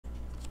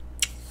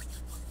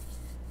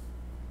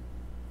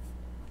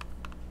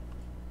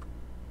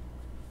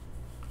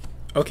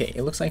Okay,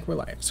 it looks like we're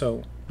live.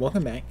 So,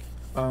 welcome back.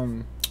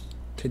 Um,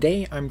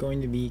 Today I'm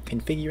going to be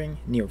configuring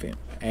Neovim,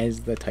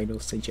 as the title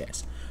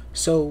suggests.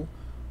 So,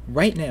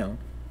 right now,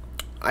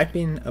 I've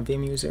been a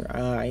Vim user.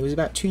 It was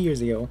about 2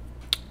 years ago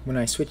when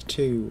I switched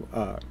to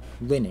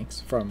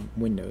Linux from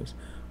Windows.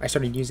 I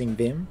started using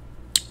Vim,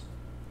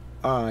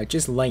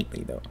 just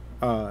lightly though,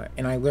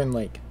 and I learned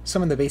like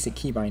some of the basic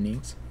key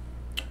bindings.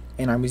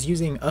 And I was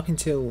using up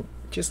until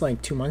just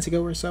like 2 months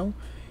ago or so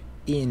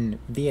in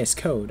VS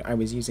Code, I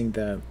was using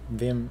the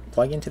Vim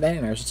plugin to that,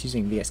 and I was just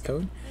using VS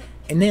Code.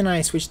 And then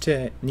I switched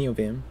to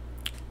Neovim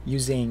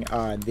using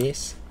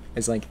this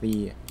as like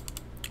the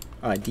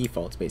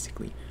defaults,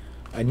 basically.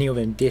 A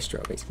Neovim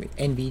distro, basically.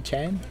 NV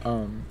Chad.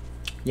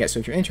 Yeah, so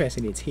if you're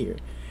interested, it's here.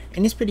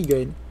 And it's pretty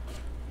good.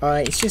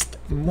 It's just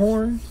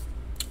more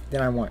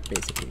than I want,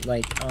 basically.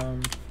 Like, so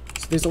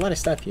there's a lot of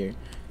stuff here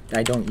that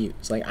I don't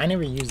use. Like, I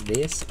never use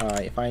this.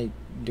 If I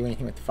do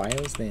anything with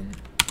files, then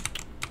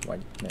why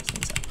mess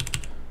things up?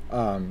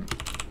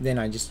 Then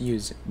I just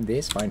use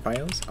this, find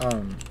files.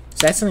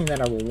 So that's something that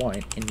I will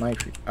want in my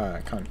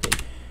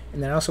config.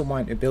 And then I also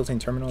want a built-in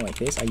terminal like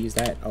this. I use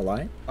that a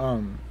lot.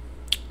 And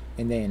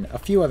then a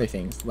few other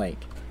things like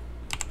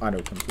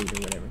autocomplete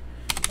or whatever,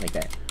 like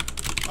that.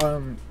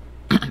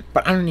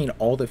 But I don't need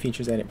all the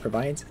features that it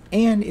provides,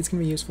 and it's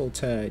gonna be useful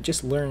to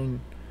just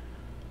learn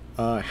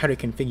how to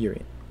configure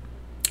it.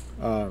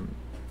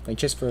 Like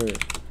just for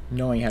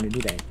knowing how to do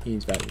that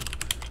is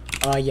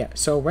valuable. Yeah.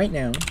 So right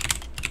now,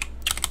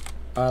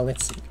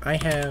 let's see. I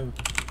have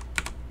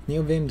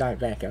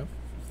neovim.backup.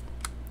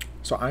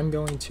 So I'm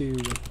going to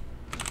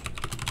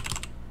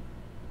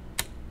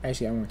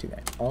actually I won't do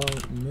that. I'll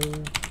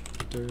move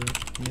the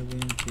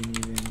neovim to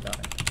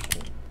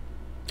neovim.cool.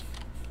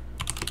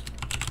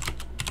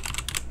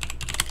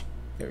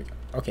 There we go.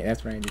 Okay,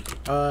 that's what I did.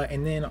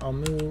 And then I'll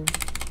move.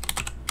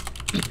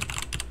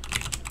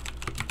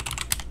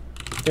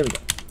 There we go.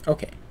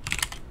 Okay.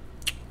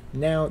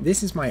 Now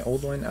this is my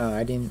old one.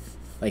 I didn't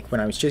like when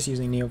I was just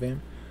using Neovim.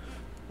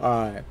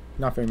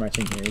 Not very much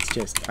in here. It's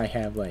just I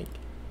have like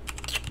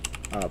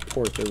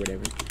port or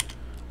whatever.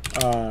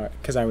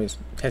 Because I was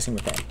testing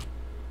with that.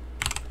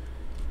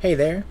 Hey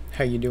there,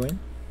 how you doing?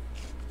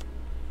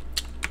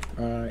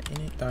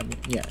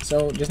 Yeah.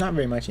 So there's not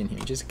very much in here.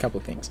 Just a couple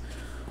things.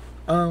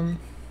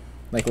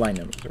 Like line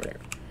numbers or whatever.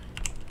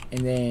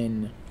 And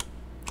then,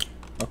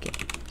 okay.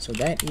 So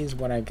that is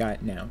what I've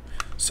got now.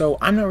 So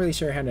I'm not really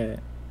sure how to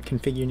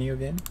configure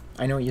Neovim.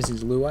 I know it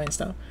uses Lua and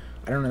stuff.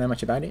 I don't know that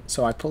much about it,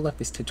 so I pulled up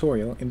this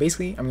tutorial, and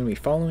basically I'm going to be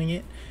following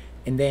it,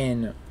 and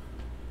then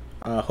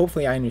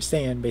hopefully I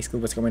understand basically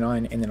what's going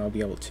on, and then I'll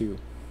be able to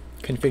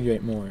configure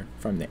it more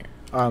from there.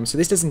 So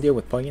this doesn't deal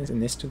with plugins in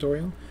this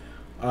tutorial.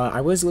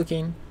 I was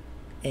looking,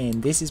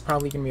 and this is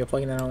probably going to be a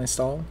plugin that I'll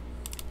install.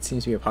 It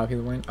seems to be a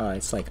popular one.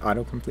 It's like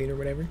autocomplete or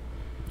whatever.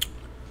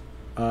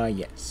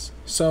 Yes.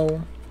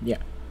 So, yeah.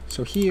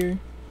 So here,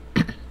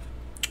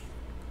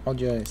 I'll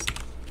just...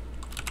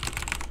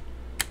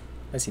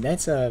 Let's see,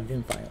 that's a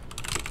Vim file.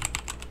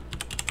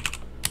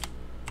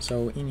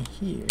 So in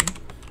here,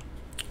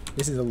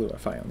 this is a Lua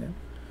file now.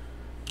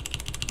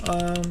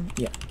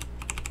 Yeah.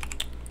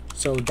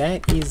 So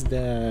that is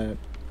the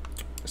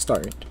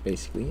start,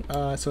 basically.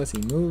 So let's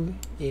see, move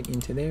it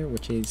into there,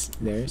 which is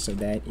there. So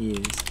that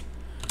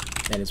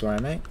is where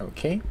I'm at.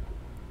 Okay.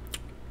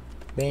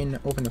 Then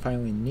open the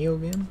file in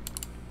Neovim.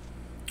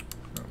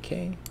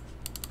 Okay.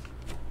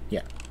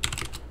 Yeah.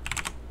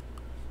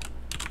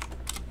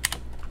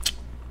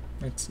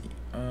 Let's see.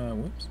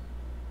 Whoops.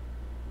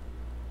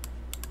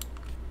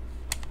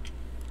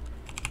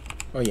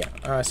 Oh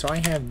yeah. So I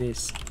have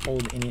this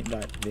old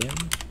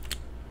init.vim.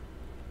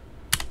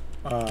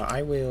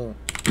 I will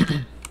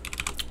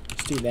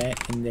just do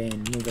that and then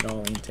move it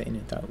all into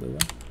init.lua.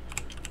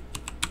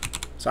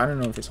 So I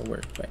don't know if this will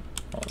work, but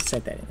I'll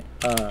set that in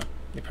there.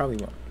 It probably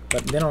won't.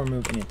 But then I'll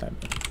remove init.vim.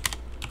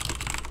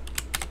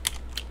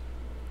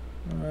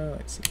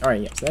 Let's see.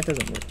 Alright, yeah, so that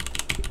doesn't work.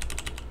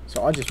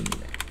 So I'll just remove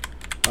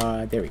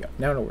that. There we go.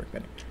 Now it'll work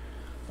better.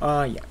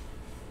 Yeah.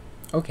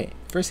 Okay.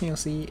 First thing you'll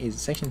see is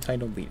section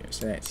titled leader.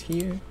 So that's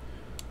here.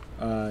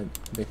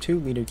 The two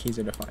leader keys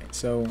are defined.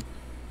 So,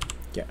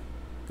 yeah.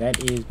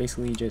 That is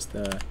basically just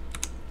the...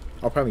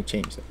 I'll probably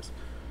change those.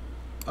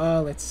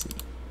 Let's see.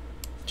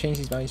 Change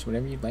these values to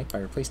whatever you'd like by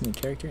replacing the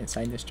character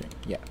inside the string.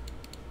 Yeah.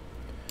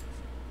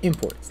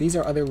 Imports. These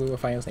are other Lua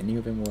files that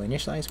Neovim will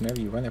initialize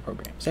whenever you run the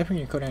program.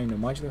 Separating your code out into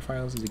modular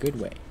files is a good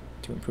way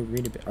to improve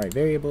readability. Alright,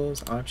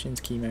 variables, options,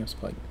 key maps,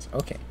 plugins.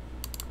 Okay.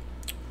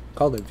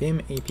 Called the Vim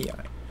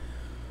API.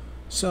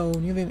 So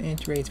Neovim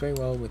integrates very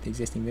well with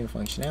existing Vim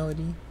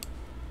functionality.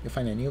 You'll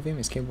find that Neovim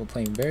is capable of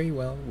playing very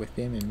well with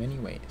Vim in many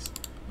ways.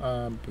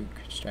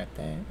 Bootstrap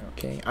that.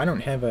 Okay. I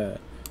don't have an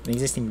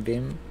existing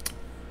Vim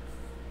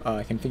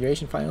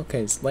configuration file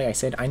because, like I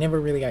said, I never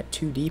really got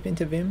too deep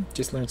into Vim.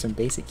 Just learned some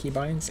basic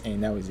keybinds,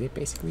 and that was it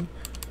basically.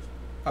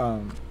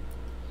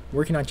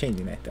 Working on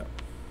changing that though.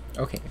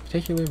 Okay,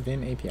 particular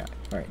Vim API.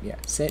 Alright, yeah,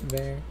 set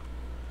var.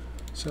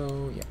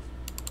 So, yeah.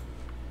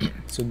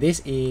 So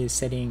this is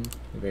setting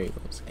the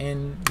variables.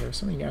 And there's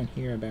something down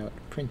here about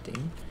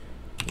printing.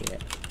 Yeah.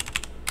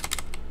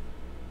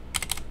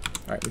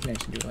 Alright, we can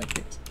actually do it like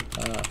this.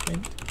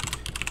 Print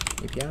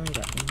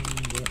API.map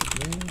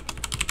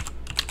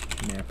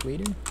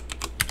leader.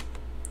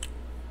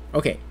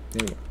 Okay,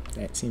 there we go.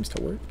 That seems to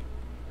work.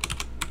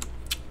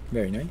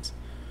 Very nice.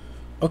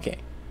 Okay.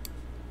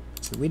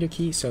 So leader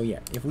key, so yeah,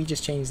 if we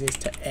just change this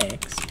to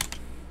X,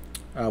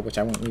 which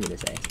I won't leave it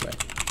as X, but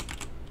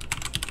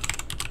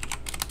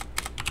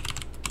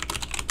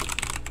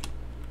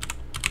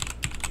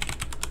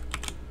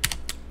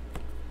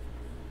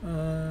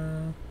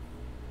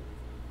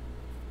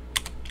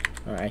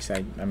oh,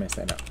 actually, I messed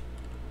that up.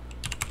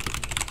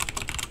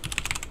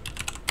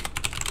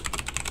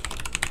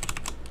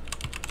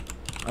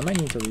 I might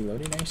need to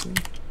reload it, actually.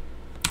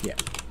 Yeah,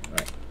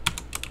 alright.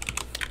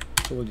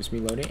 So we'll just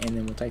reload it, and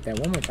then we'll type that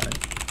one more time.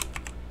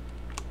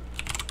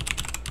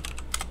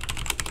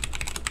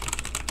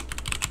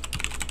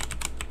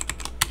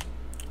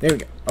 There we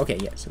go. Okay,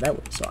 yeah, so that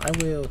works. So I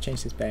will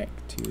change this back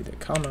to the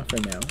comma for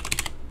now.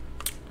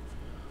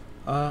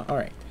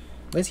 Alright.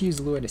 Let's use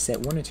Lua to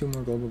set one or two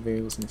more global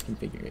variables in this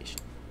configuration.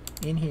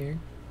 In here,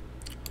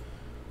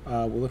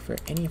 we'll look for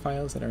any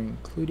files that are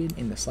included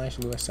in the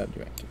 /Lua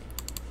subdirectory.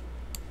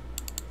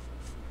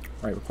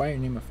 Alright, require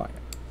name of file.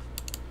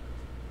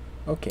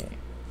 Okay,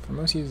 for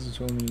most users this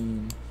will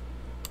mean...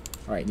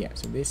 Alright, yeah,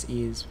 so this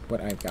is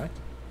what I've got.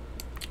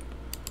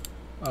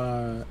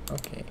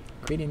 Okay,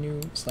 create a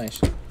new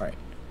 /. Alright,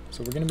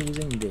 so we're going to be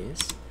using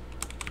this.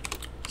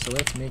 So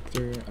let's make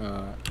their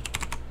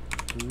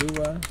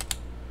Lua,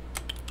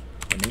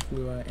 and make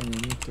Lua, and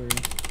then make their,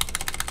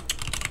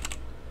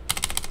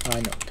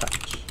 no,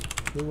 touch.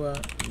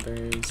 Lua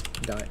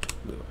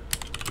vers.lua.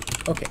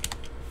 Okay.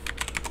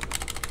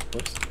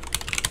 Whoops.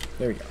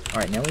 There we go.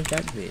 Alright, now we've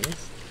got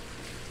this.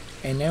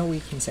 And now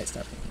we can set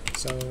stuff in here.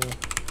 So,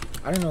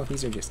 I don't know if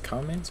these are just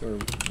comments or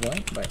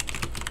what, but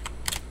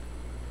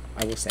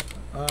I will set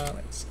them.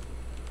 Let's see.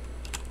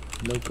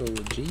 Local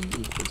G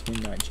equals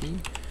win.g,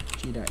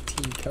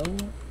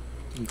 g.tco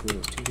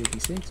equals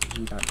 256,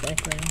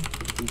 g.background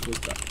equals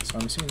button. So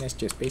I'm assuming that's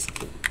just basic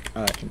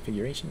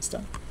configuration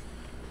stuff.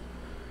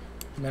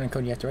 The amount of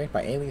code you have to write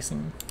by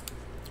aliasing.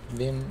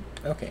 Vim,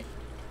 okay.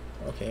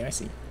 Okay, I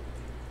see.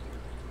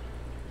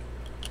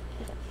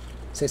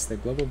 Sets the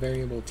global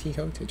variable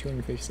tcode to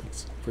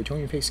 256 for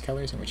 256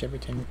 colors in whichever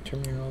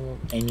terminal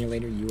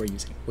emulator you are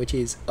using, which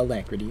is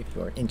Alacrity if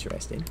you're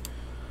interested.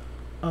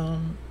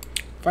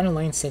 Final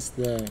line sets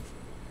the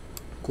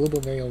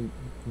global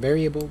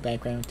variable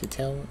background to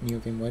tell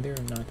Neovim whether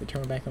or not the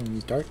terminal background will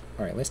use dark.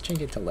 Alright, let's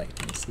change it to light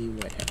and see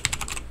what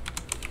happens.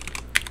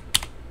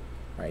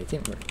 Alright, it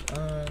didn't work.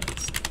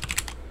 Let's see.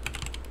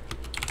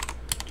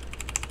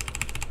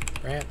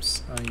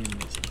 Perhaps I am missing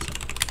something.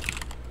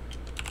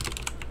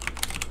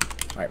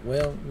 Alright,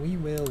 well, we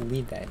will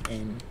leave that,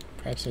 and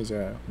perhaps there's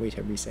a way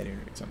to reset it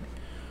or something.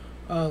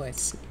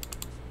 Let's see.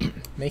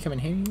 May come in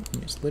handy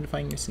when you're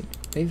solidifying your scene.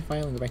 Save the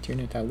file and go back to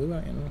your Lua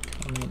and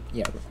comment,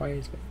 yeah,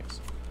 requires values.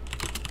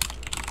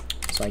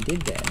 So I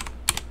did that.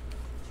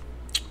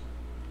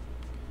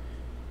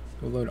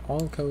 We'll load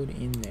all code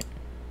in there.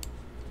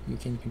 You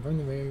can confirm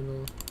the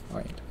variable.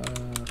 Alright,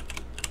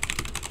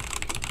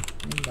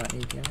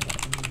 background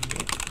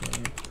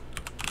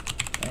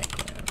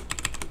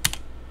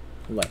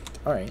light.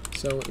 Alright,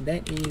 so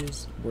that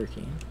is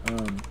working.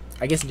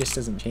 I guess it just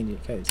doesn't change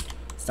it because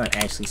it's not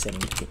actually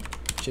setting it.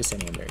 It's just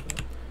setting a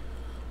variable.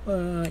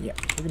 Yeah,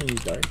 we're gonna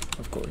use dark,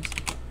 of course.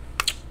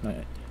 Not,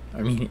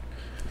 I mean,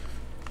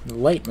 the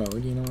light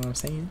mode, you know what I'm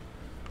saying?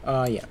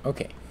 Yeah,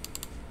 okay.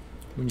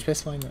 When you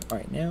specify the,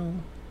 alright, now,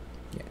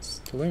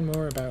 yes. To learn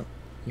more about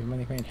your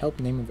command command, help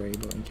name a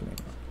variable in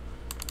command mode.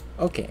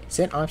 Okay,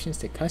 set options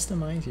to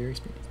customize your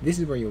experience. This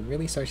is where you'll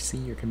really start to see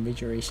your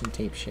configuration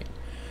tape shape.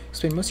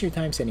 Spend most of your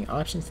time setting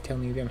options to tell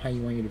Neovim how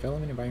you want your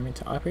development environment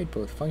to operate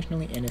both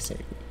functionally and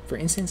aesthetically. For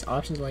instance,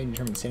 options allow you to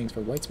determine settings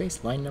for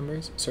whitespace, line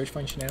numbers, search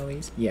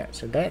functionalities. Yeah,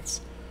 so that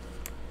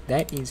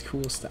is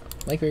cool stuff.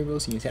 Like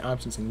variables, you can set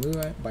options in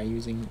Lua by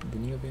using the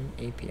Neovim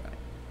API.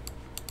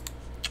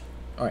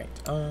 Alright,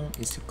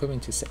 it's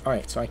equivalent to set.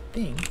 Alright, so I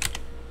think,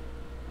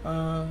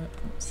 let's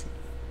see.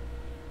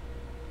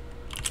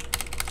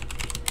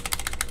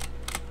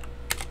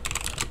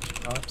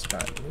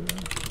 Ops.lua.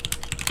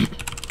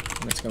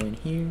 Let's go in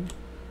here.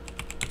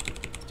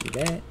 Let's do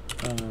that.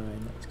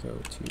 Let's go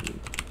to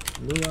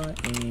Lua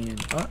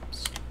and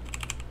ops.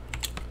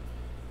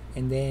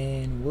 And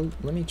then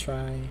let me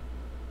try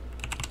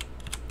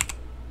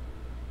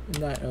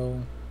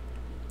 .o.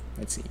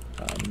 Let's see.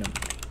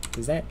 Number.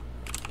 Does that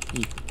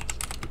equal?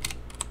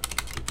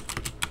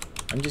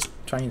 I'm just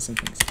trying some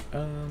things.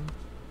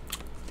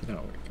 Did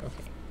not work.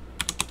 Okay.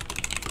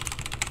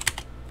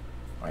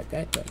 Alright,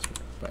 that does work,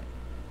 but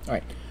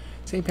alright.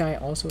 This API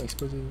also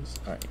exposes,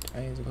 alright, I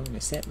is equivalent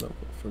to set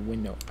local for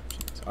window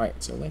options.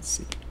 Alright, so let's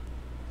see.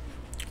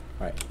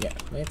 Alright, yeah,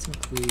 let's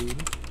include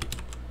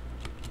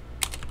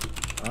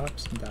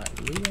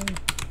ops.lua.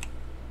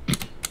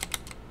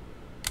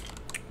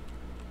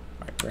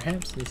 Alright,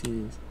 perhaps this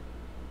is,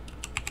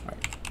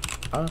 alright,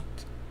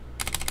 opt,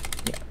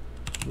 yeah,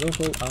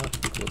 local opt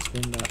equals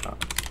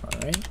win.opt.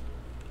 Alright.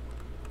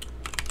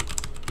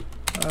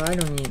 I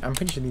don't need, I'm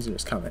pretty sure these are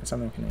just comments.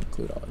 I'm not going to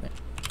include all of them.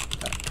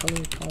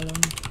 Color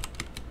column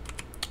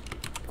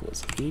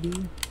equals 80.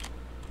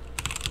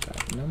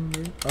 Dot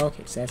number.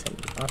 Okay, so that's how you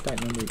off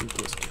dot number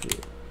equals true.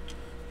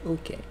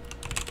 Okay.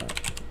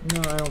 No,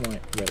 I don't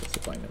want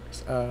relative line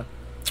numbers.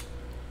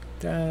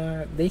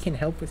 They can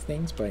help with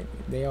things, but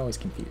they always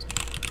confuse me.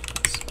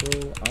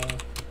 Scroll off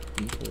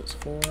equals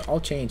 4. I'll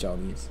change all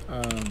these.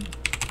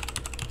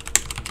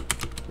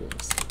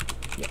 Equals,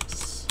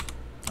 yes.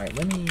 Alright,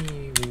 let me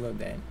reload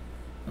that.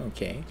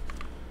 Okay.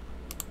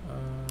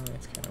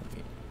 That's kind of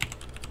weird.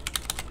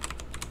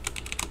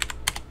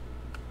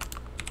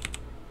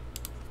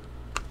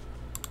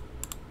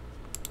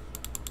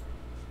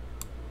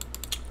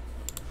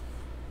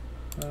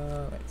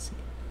 Let's see.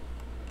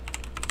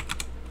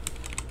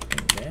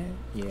 And that,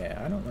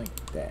 yeah, I don't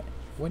like that.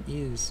 What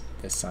is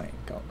the sign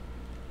column?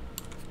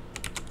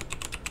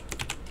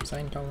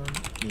 Sign column,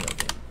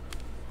 Neovim.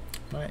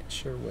 Not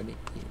sure what it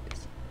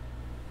is.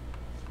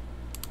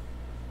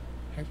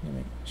 How can you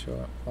make it show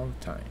up all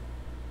the time?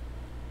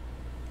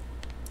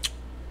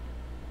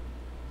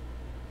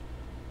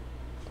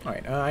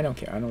 Alright, I don't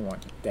care. I don't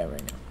want that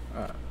right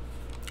now.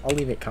 I'll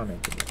leave it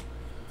commented.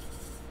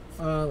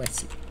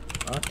 Let's see.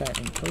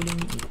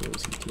 Auth.encoding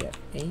equals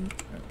UTF-8.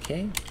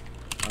 Okay.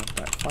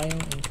 Auth.file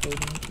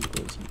encoding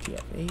equals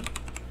UTF-8.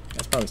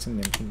 That's probably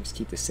something that we can just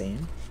keep the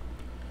same.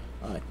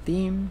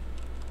 Theme.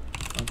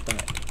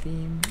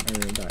 Auth.theme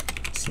or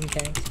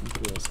 .syntax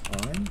equals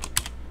on.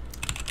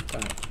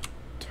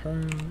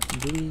 Term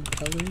GUI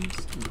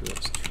colors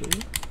equals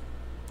true.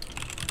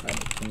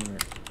 Ignore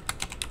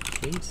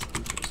case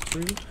equals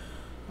true.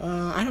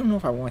 I don't know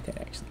if I want that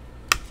actually.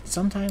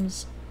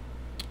 Sometimes.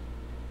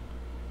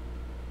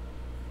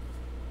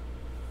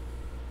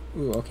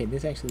 Ooh, okay,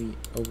 this actually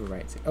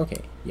overwrites it.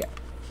 Okay, yeah,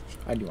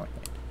 I do want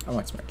that. I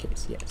want smart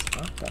case, yes.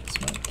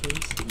 Smart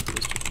case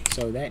equals true.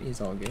 So that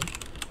is all good.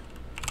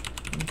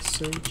 Link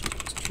search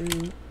equals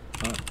true.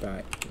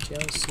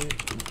 Gel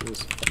search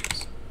equals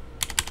false.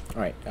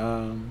 Alright,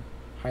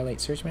 highlight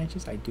search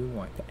matches, I do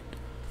want that.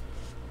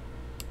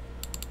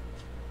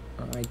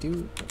 I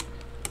do.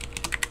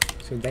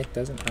 So that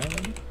doesn't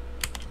highlight? It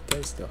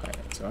does still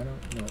highlight, so I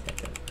don't know what that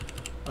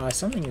does.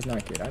 Something is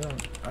not good. I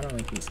don't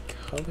like these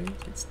colors.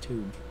 It's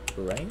too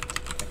bright.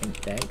 I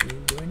think that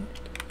you're doing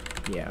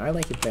it. Yeah, I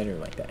like it better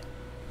like that.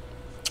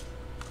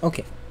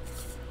 Okay.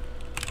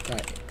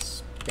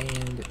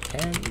 Expand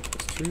tab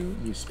equals true.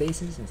 Use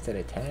spaces instead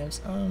of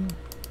tabs.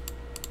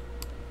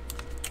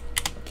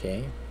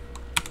 Okay.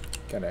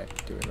 Gotta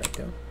do it right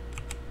though.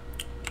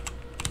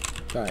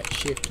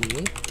 Shift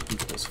width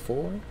equals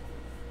 4.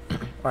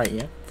 Alright,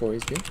 yeah, 4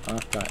 is good.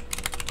 Tab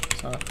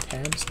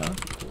stop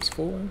equals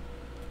 4.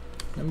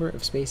 Number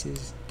of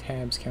spaces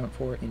tabs count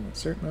for in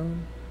insert mode.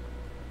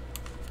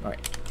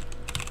 Alright.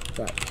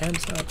 Tab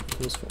stop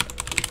equals 4.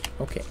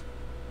 Okay.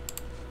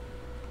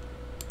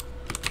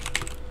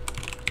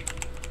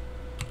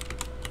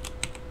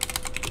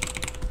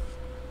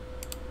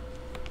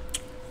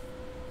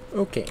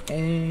 Okay,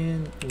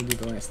 and we'll do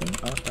the last thing.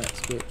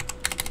 Split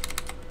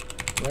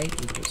right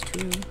equals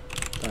true.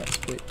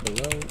 Split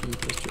below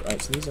equals true.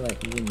 Alright, so these are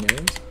like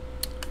windows.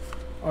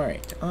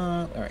 Alright,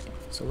 alright.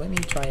 So let me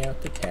try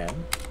out the tab.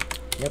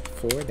 Yep,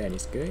 4, that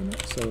is good.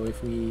 So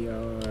if we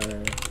are,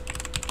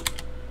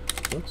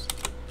 whoops,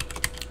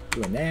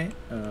 doing that,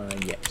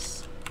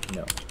 yes,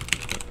 no.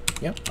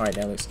 Yep, alright,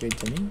 that looks good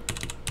to me.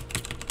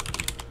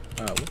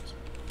 Whoops.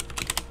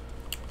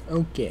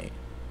 Okay.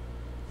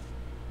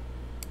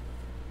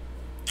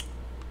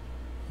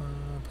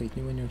 Place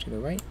new window to the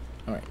right.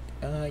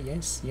 Alright,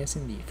 yes, yes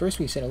indeed. First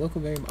we set a local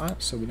variable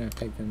off, so we don't have to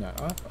type them that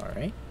off.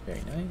 Alright,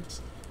 very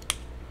nice.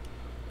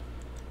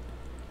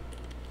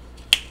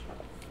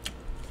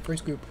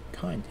 First group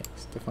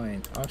context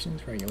defines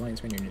options for your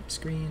lines rendered in the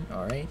screen.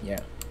 Alright, yeah.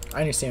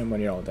 I understand what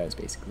it all does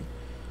basically.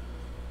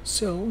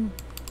 So,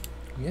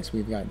 yes,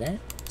 we've got that.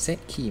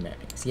 Set key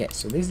mappings. Yes,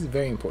 so this is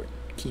very important.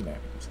 Key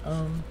mappings.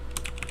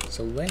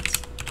 So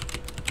let's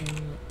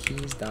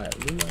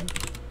keys.lua.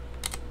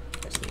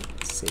 Let's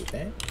save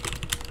that.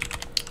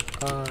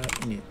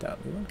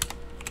 Init.lua.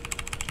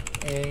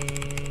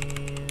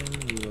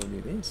 And we will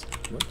do this.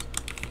 Whoops.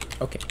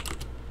 Okay.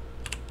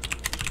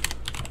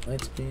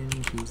 Let's bin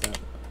keys.lua.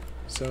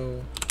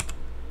 So,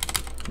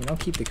 I mean, I'll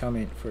keep the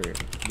comment for this,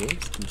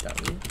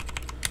 keys.lua.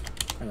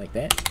 I like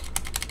that.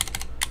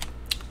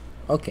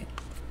 Okay.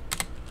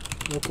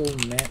 Local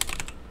map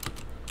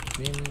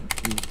bin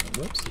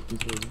equals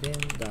bin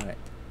dot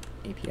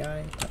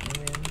API dot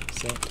NM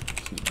set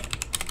key map.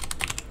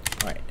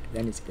 Alright,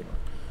 that is a good one.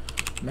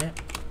 Map,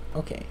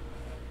 okay.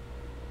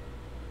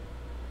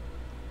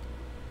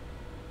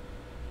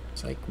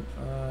 It's like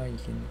you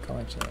can call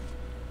it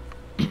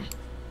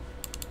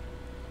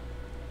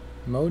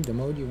mode, the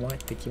mode you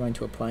want the keyline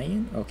to apply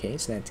in. Okay,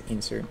 so that's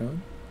insert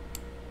mode.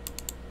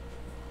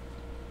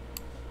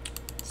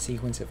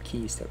 Sequence of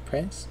keys to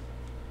press.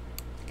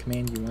 The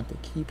command you want the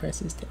key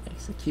presses to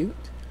execute.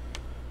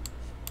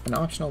 An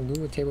optional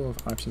Lua table of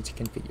options to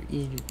configure,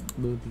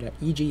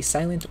 e.g.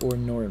 silent or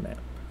nor map.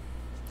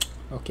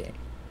 Okay.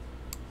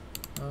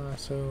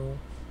 So,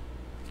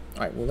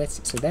 alright, well let's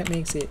see. So that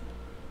makes it,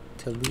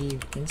 to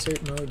leave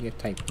insert mode, you have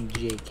to type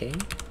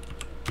JK,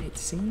 it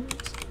seems.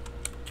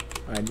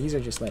 These are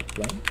just like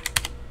blank.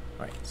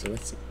 Alright, so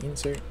let's see.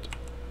 Insert.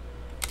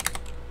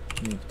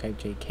 You need to type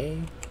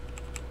JK.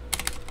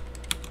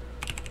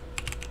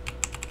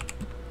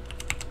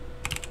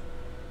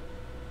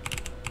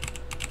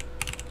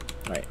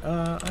 Alright,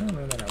 I don't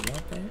know that I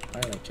want that.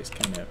 I like just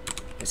kind of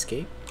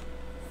escape.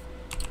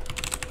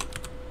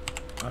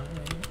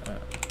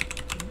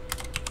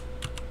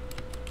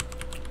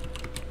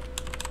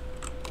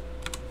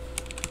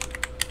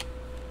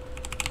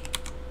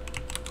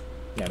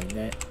 Yeah, I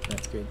mean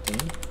that's good to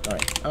me.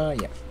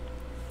 Alright, yeah.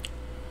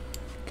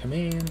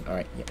 Command,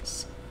 alright,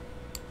 yes.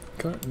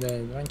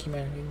 The line key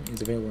management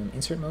is available in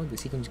insert mode. The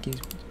sequence key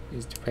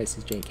is to press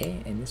is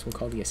JK, and this will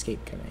call the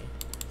escape command.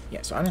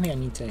 Yeah, so I don't think I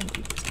need to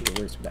include this because it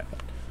works with that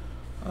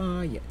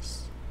one.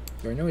 Yes.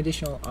 There are no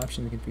additional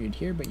options configured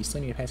here, but you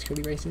still need to pass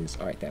curly braces.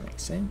 Alright, that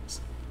makes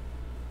sense.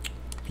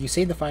 If you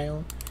save the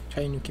file,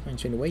 try a new keybind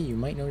straight away, you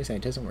might notice that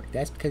it doesn't work.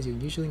 That's because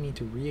you'll usually need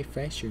to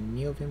refresh your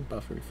Neovim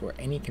buffer before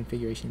any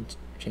configuration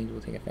change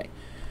will take effect.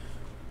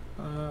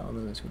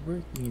 Although this would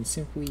work, you can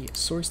simply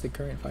source the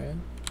current file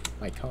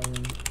by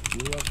calling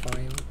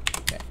file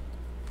that.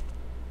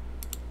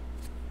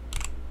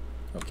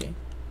 Okay.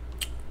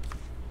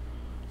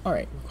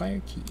 Alright,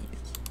 require keys.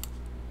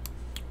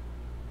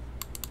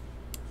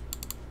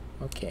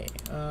 Okay,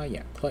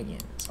 yeah,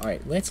 plugins.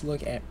 Alright, let's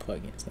look at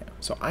plugins now.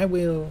 So I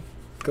will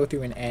go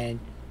through and add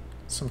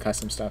some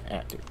custom stuff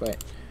after,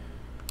 but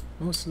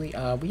mostly,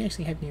 we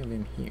actually have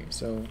Neovim here,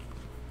 so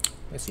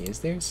let's see, is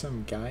there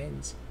some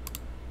guides?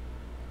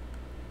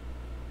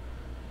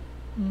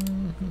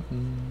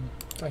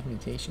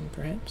 Documentation,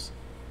 perhaps?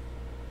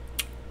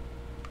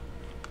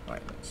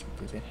 Alright, let's see,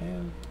 does it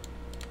have...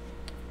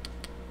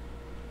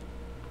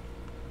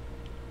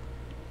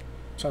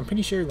 So I'm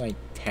pretty sure, like,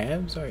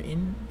 tabs are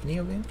in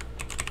Neovim.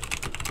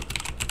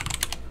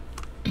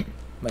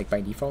 Like,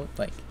 by default,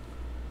 like,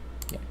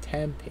 yeah,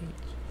 tab page.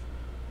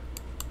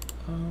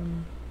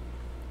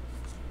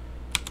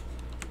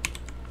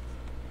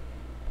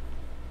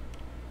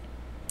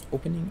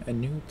 Opening a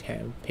new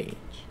tab page.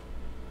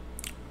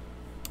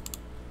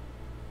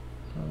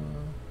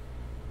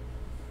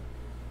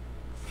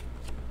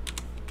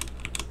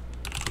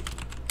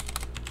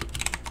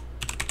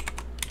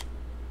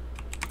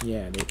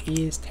 Yeah, there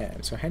is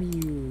tabs. So how do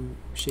you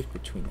shift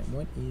between them?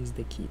 What is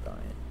the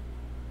keybind?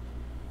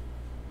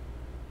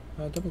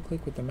 Double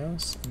click with the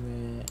mouse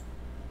and then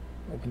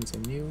opens a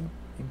new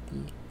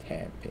empty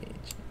tab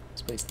page.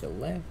 Let's place to the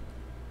left.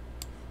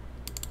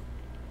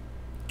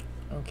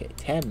 Okay,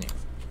 tab new.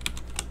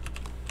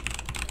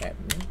 Tab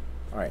new.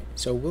 Alright,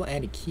 so we'll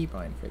add a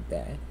keybind for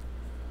that.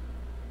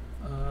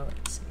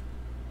 Let's see.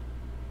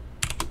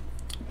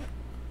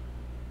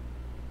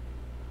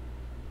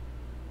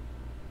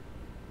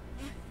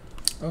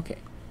 Okay.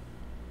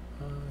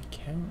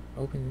 Count,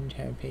 open the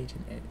tab page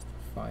and edit the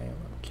file.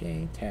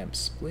 Okay, tab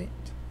split.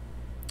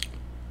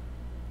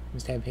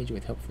 This tab page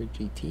with help for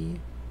GT.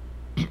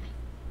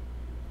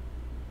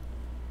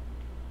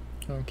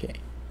 Okay.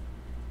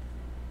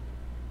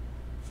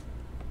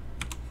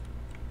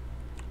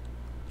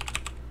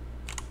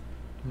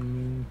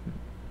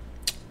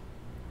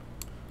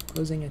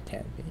 Closing a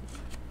tab page.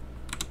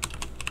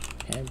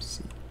 Tab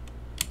C.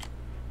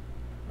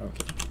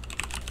 Okay.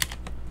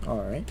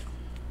 Alright.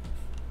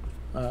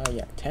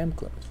 Yeah, tab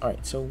close.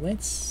 Alright, so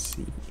let's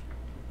see.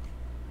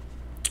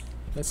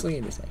 Let's look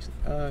at this actually.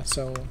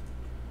 So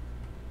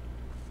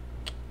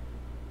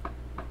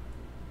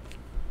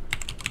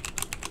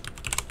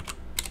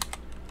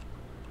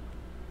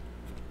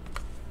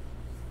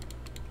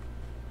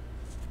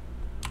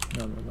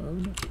normal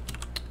mode.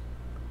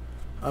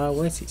 Well,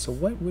 let's see. So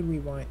what would we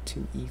want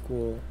to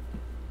equal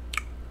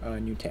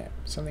new tab?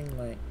 Something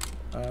like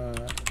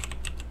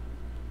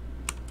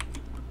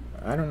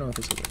I don't know if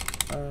this will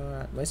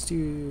work. Let's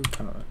do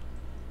comma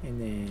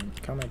and then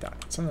comma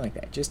dot, something like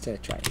that, just to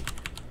try it.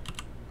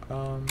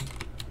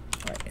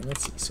 Alright, and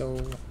let's see. So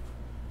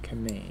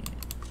command.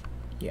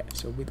 Yeah.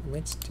 So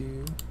let's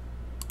do.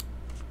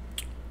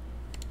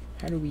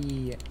 How do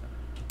we?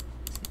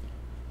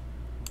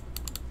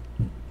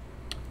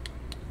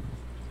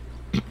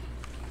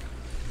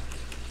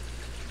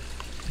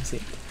 Is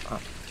it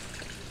up?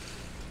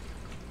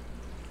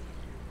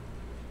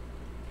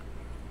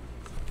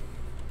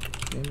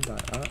 Then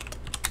dot up.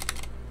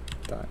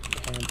 Dot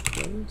tab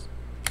close.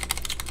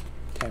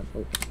 Tab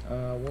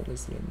open. What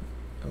was the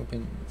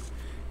open?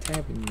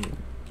 Tab new.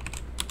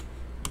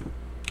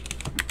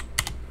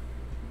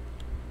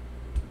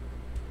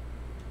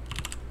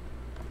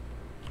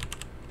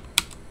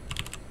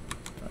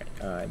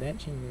 Alright, that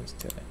changes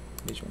to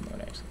visual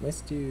mode actually.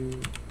 Let's do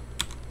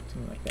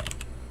something like that.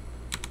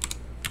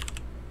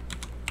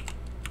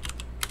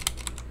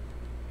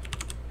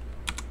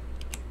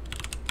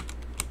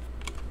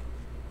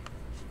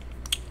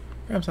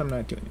 Perhaps I'm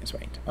not doing this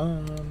right.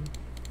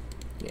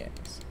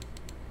 Yes.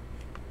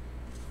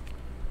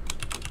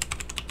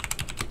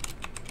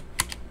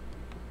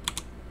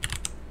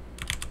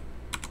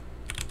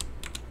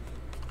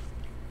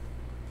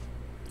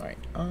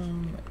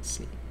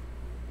 see.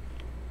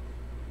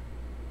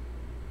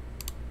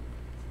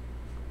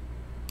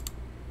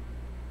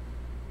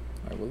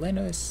 Alright, well, let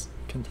us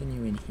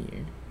continue in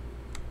here.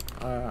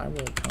 I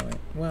will comment.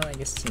 Well, I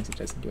guess since it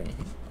doesn't do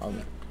anything, I'll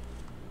leave.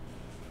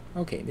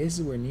 Okay, this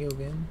is where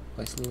Neovim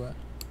plus Lua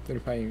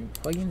third-party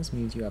plugins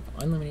means you have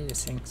unlimited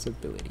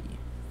accessibility.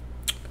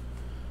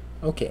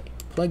 Okay,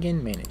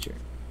 plugin manager.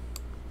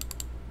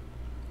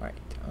 Alright,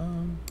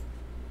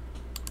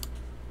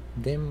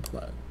 Vim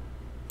plug.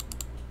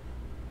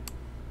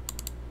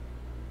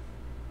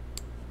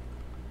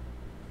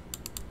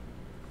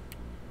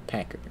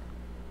 Packer.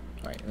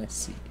 Alright, let's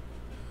see.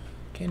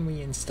 Can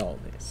we install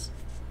this?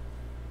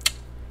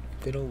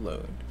 If it'll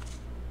load.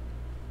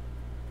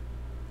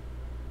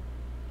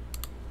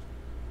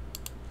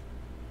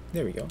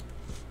 There we go.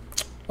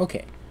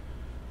 Okay.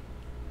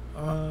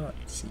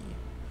 Let's see.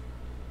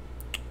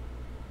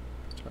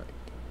 Start.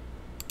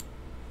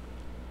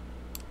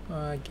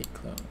 Git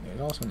clone.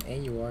 There's also an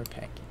AUR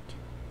package.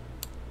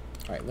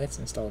 Alright, let's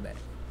install that.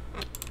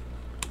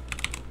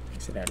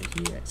 Exit out of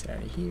here, exit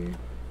out of here.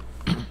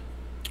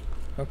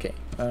 Okay,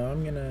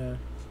 I'm gonna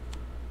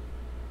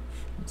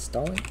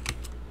install it.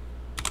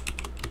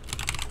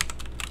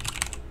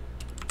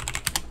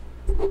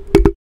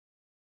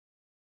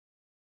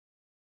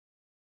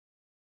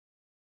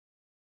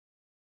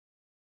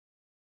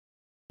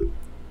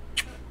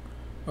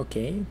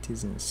 Okay, it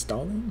is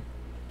installing.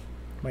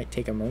 Might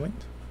take a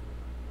moment.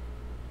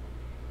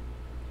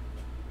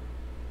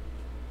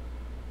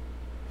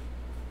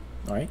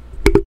 Alright.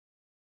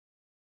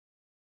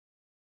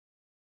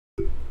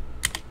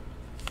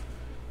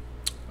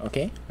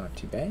 Okay, not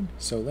too bad.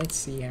 So let's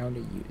see how to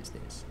use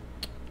this.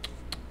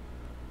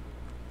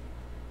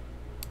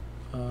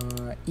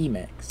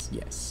 Emacs,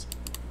 yes.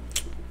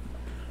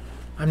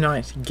 I'm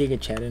not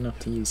GigaChat enough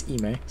to use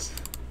Emacs.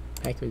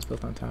 Packer is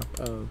built on top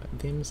of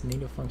Vim's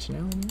native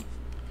functionality.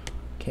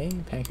 Okay,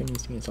 Packer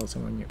needs to be installed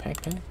somewhere in your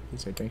packpack.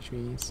 These are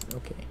directories.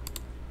 Okay.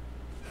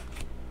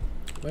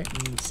 Let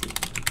me see.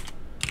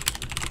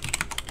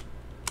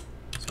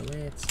 So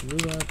let's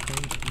lua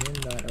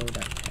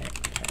vim.o.packpack.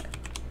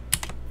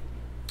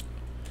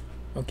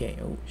 Okay,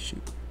 oh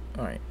shoot.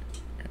 Alright.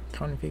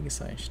 Config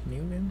 /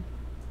 Neovim.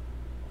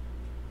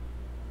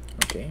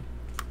 Okay.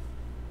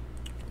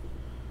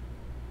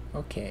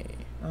 Okay.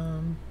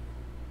 In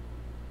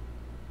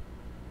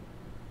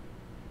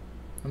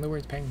other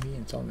words, package can be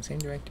installed in the same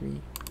directory.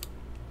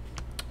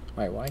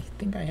 Alright, well I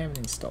think I have it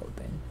installed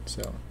then.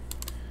 So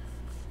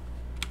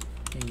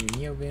in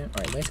your Neovim.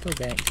 Alright, let's go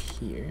back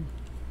here.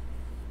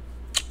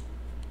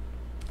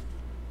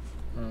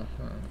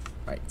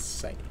 Alright,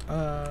 site.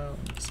 Let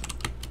me see.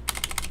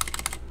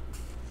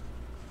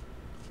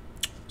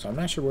 So I'm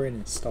not sure where it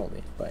installed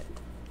it, but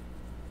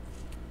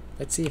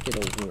let's see if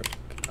it'll work.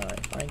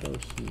 If I go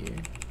here,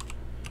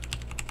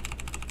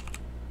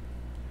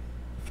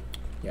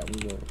 yeah,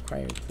 we will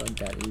require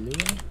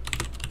plug.lua.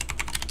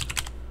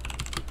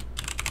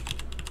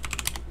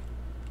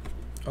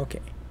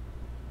 Okay.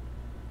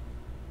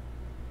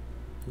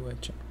 Lua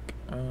chunk.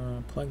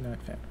 Plug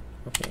not found.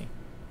 Okay.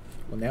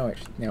 Well, now it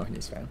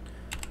is found.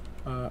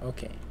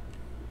 Okay.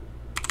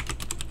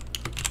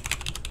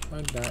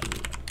 Plug.lua.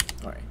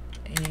 Alright.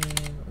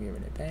 And we'll get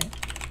rid of that.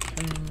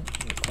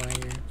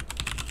 Require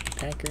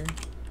packer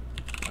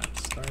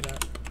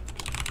startup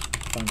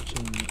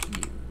function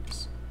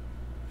use.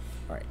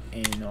 Alright,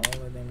 and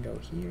all of them go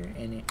here,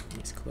 and it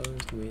is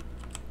closed with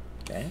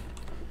that.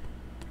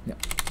 No,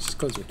 it's just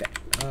closed with that.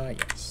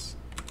 Yes.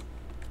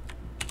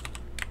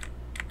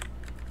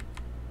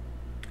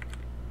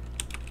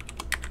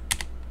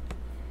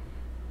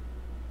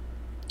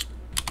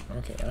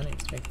 Okay,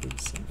 unexpected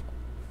symbol.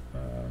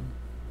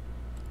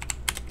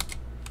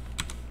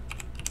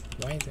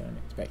 Why is it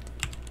unexpected?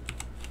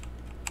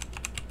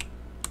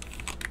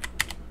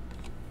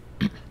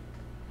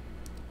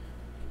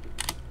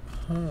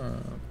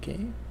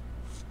 Okay.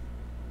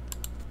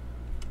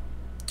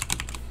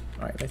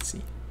 Alright, let's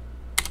see.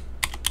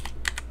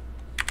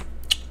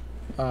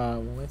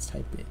 Well, let's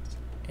type this.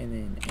 And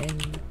then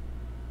n.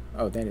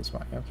 Oh, that is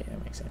why. Okay,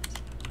 that makes sense.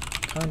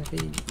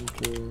 Config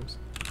equals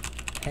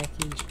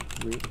package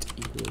root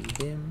equals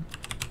vim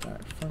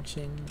dot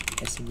function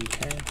std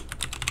path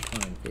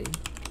config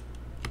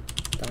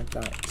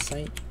dot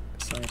site /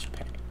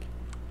 pack.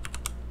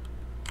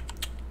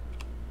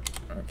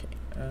 Okay,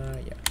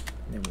 yeah.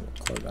 And then we'll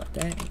close off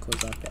that and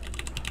close off that.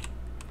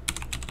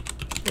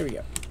 There we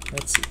go.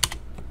 Let's see.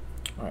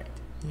 Alright,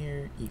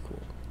 here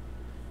equal.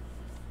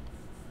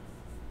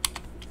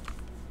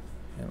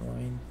 At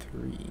line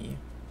 3.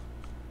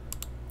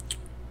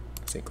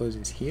 So it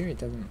closes here, it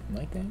doesn't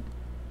like that.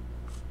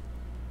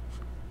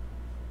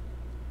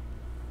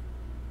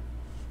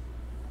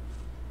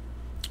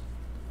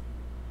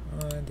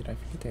 Did I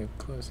forget to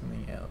close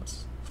something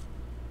else?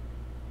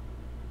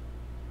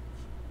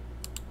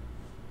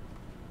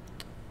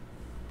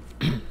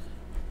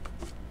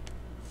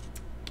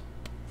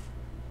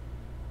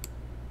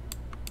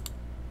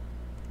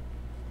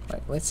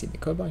 Right, let's see. The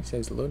code block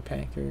says load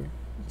packer.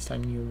 This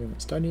time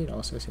Neovim started.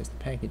 Also says the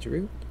package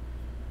root.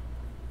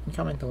 and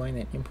comment the line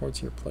that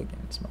imports your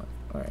plugins mod.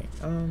 Alright,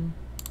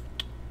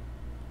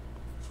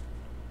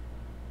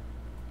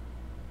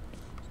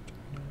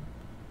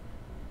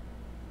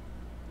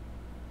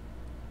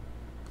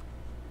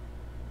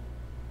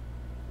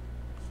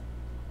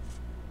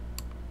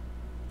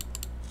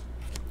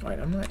 Alright,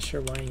 I'm not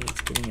sure why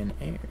it's giving an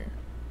error.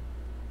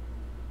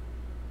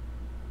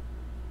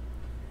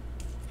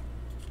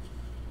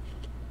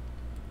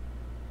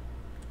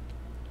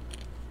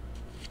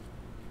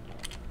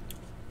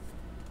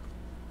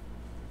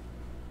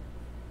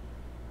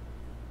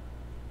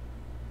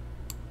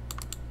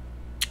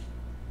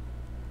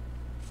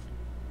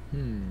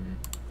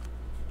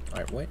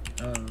 Alright, what?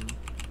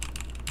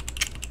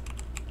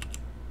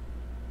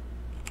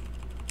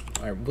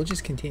 Alright, we'll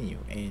just continue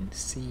and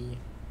see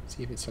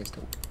if it starts to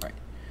work. Alright.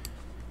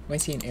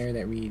 Might see an error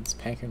that reads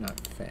packer not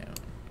found.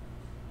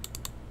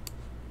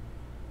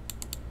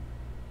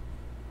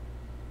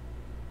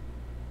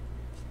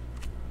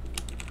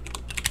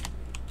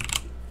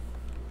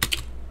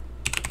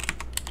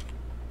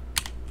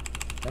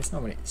 That's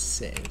not what it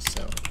says,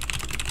 so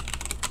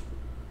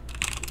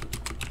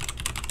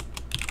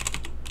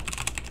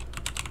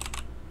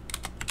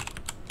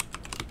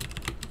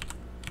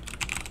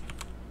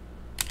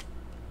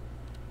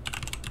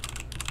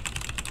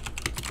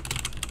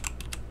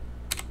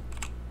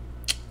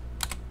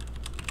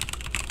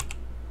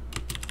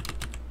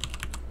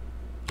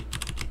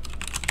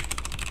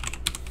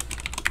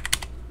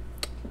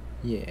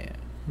yeah.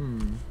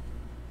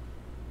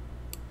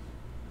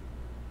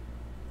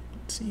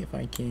 Let's see if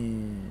I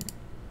can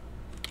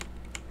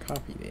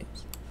copy this.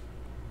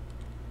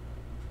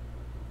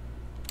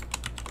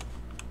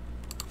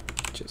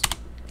 Just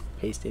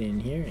paste it in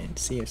here and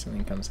see if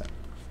something comes up.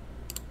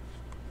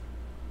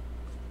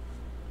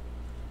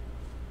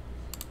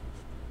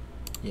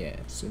 Yeah,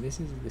 so this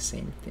is the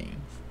same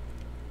thing.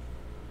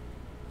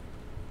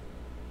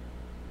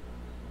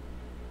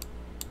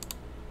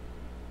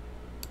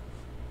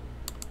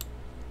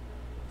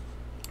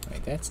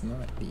 That's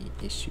not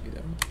the issue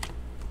though.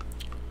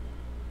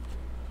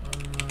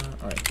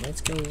 Alright, let's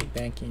go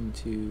back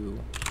into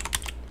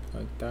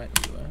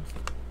plug.ua.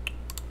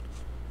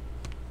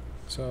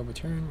 So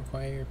return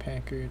require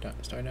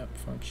packer.startup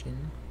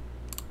function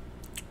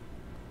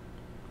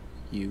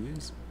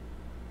use,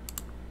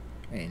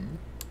 and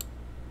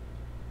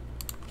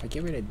if I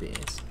get rid of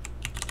this,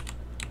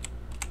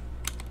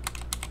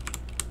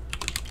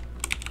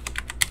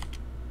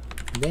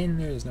 then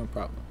there is no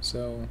problem.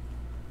 So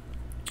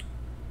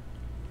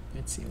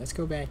let's see, let's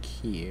go back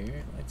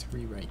here, let's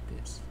rewrite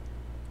this.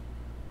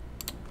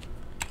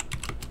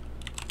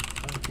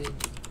 Config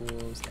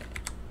equals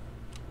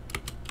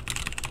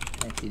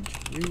package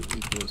root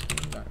equals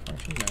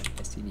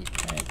home.function.std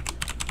path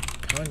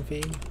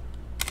config.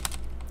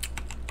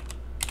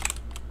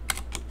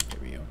 There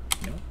we go.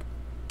 Nope.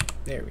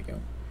 There we go.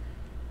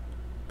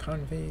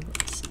 Config,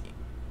 let's see.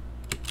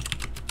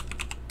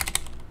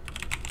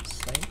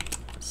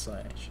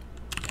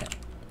 Site/path.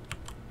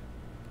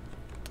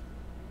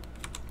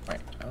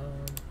 Alright,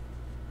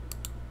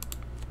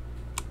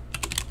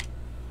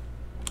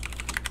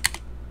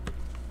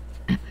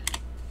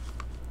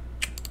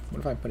 what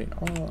if I put it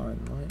all on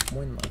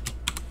one line?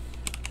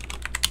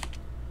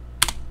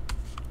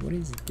 What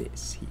is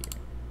this here?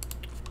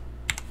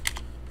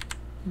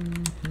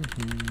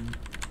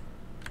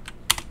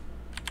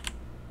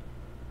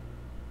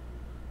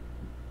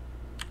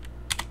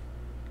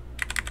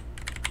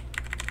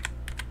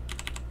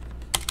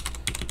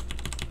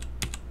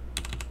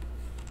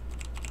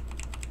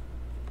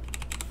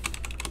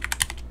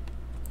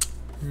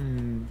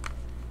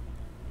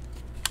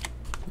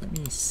 Let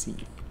me see.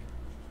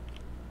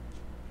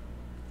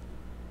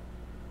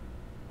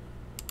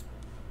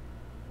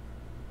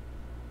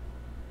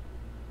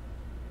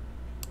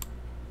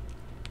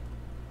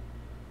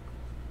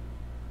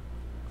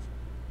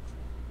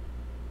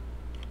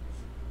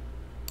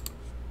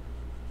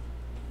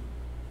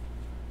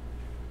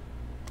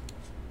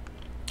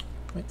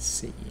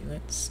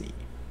 Let's see.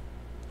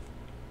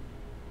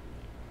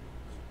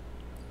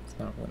 It's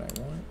not what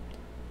I want.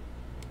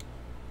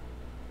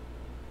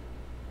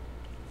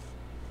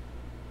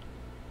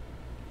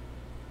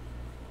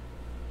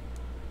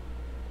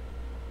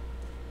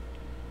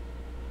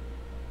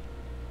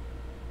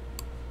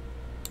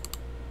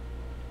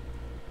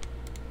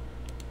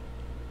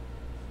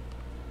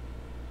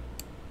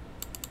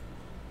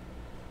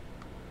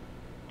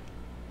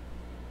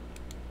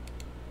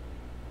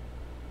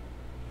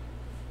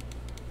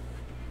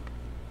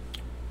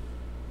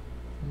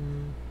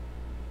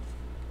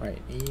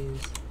 Right,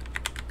 is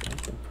that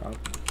the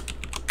problem?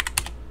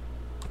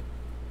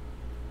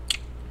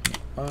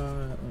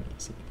 Let me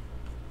see.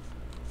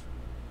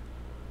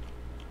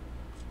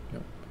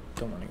 Nope,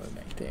 don't want to go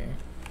back there.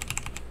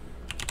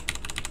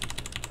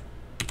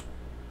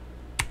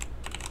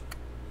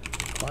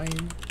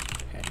 Require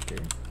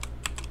packer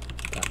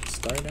dot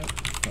startup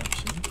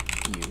function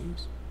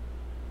use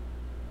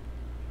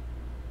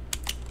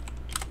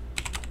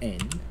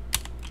end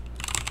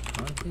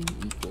config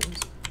equals,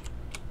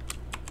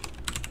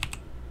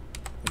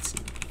 let's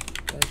see,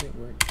 Does it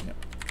work? No.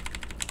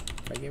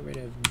 If I get rid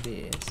of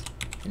this,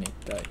 and it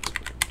does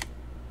work.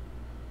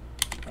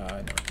 No,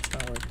 it does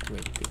not work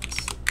with this.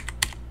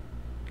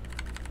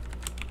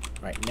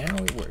 Alright, now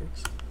it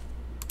works.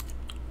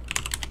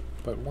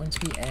 But once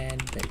we add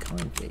the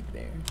config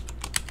there,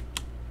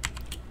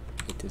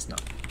 it does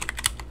not.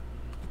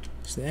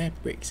 So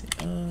that breaks it.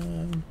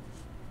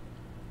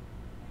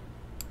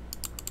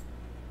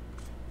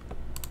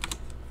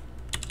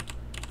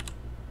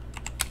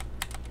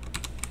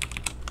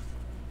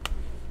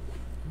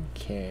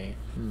 Okay.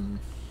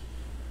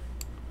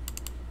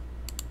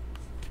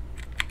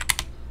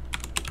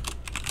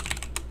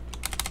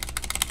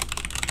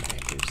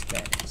 Packer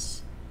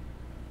status.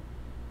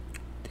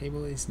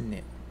 Table is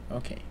nil.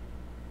 Okay.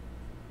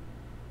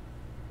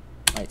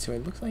 Alright, so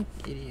it looks like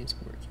it is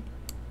working.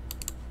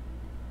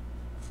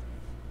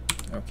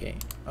 Okay.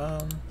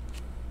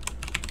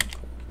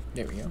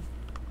 There we go.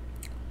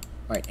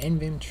 Alright,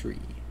 Neovim tree.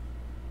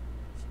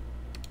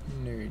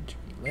 Nerd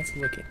tree. Let's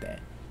look at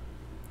that.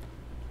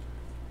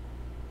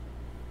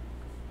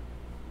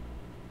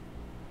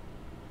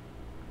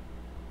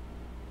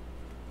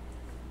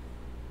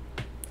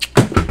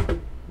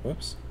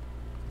 Whoops.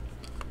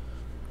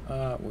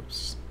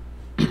 Whoops.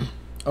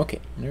 Okay,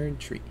 nerd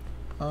tree.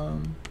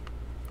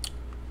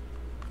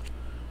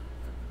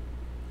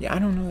 Yeah, I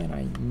don't know that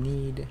I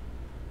need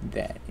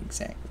that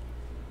exactly.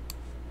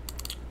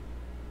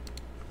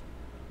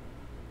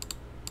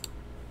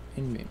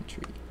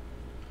 Inventory.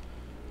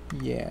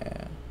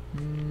 Yeah.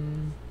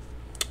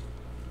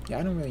 Yeah,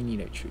 I don't really need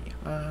a tree.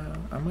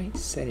 I might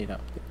set it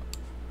up though.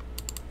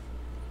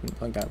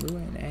 Plug.lua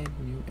and add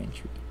new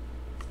entry.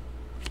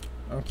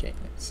 Okay,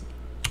 let's see.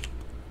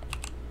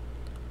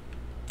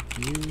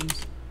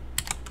 Use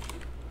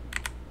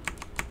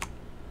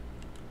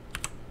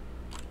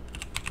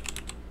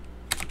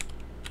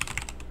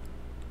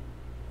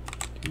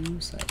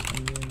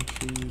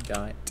 /inventory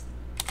dot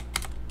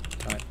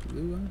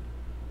lua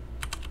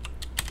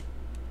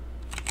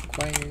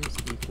requires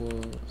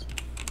equals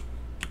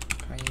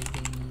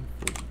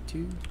Kaizen42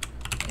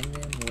 and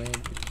then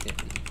web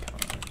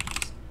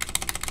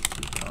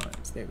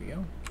cons. There we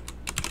go.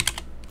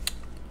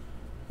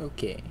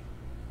 Okay.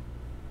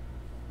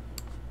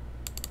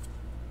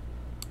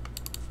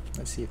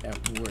 Let's see if that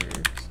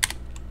works.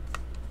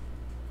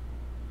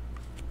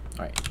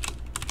 Alright.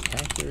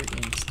 Packer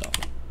install.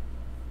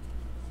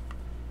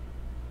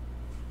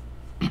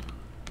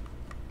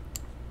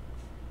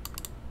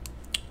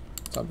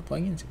 Install the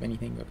plugins. If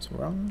anything goes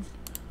wrong.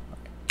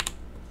 Right.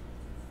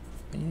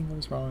 If anything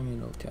goes wrong,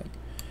 it'll tell you.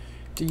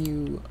 Do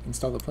you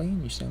install the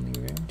plugin? You still need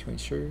Neovim to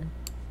ensure.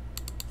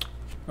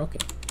 Okay.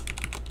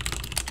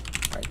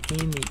 Alright,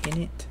 in the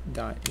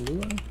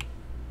init.lua,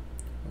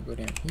 we'll go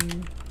down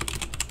here,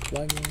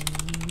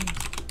 plugins,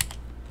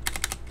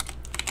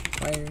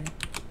 fire,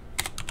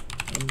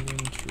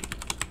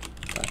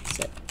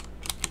 inventory.set.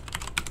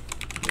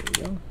 There we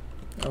go.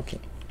 Okay.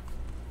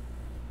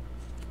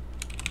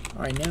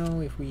 Alright, now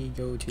if we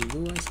go to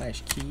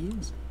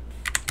lua/keys,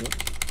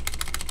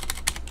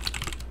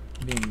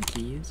 Vim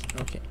keys,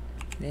 okay,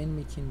 then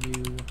we can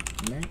do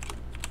map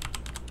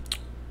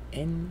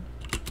n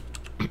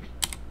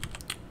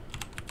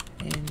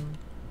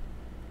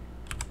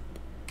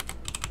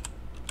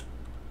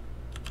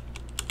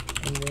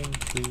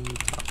inventory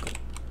toggle.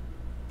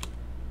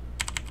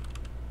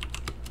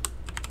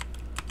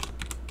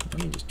 Let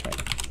me just try that.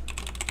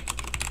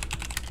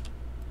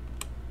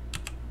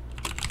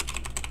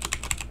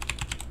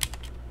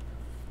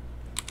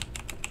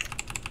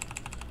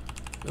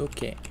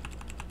 Okay.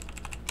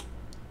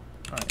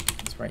 Alright,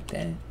 let's write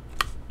that.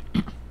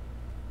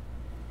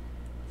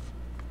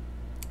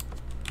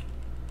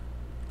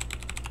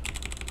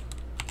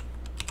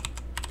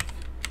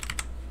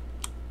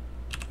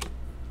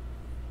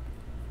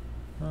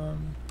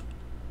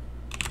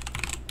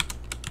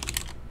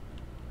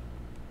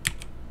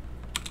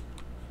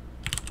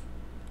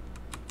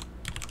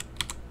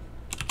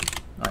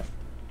 Alright.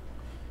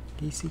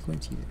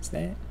 Sequence uses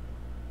that.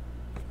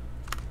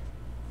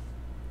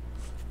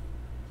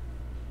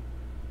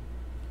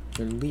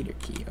 The leader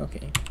key,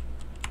 okay.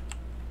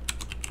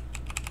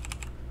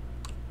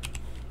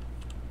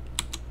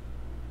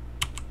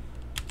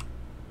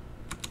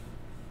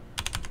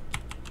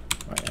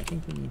 Alright, I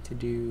think we need to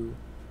do,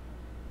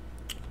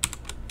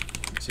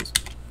 let's just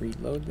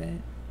reload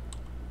that.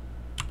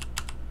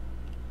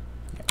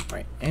 Yeah,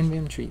 right,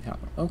 Neovim tree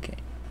toggle, okay.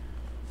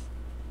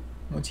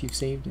 Once you've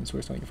saved and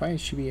sourced all your files, you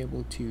should be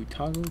able to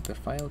toggle the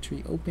file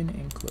tree open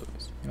and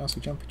close. And also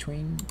jump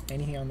between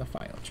anything on the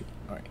file tree.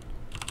 Alright.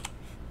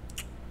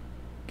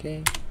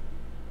 Okay.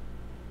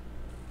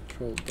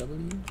 Control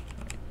W.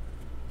 Right.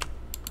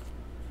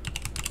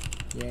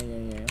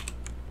 Yeah.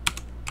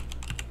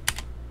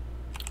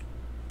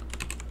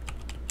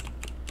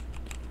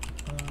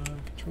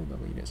 Control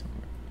W doesn't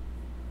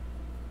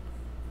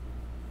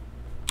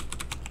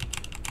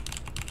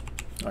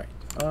work.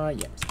 Alright.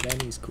 Yes,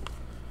 that is cool.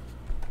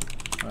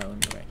 Alright, let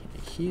me go back into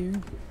here.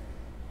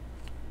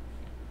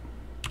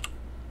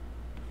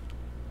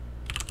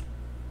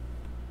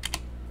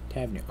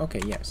 tab new. Okay,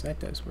 yes, that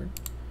does work.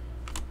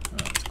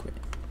 Let's quit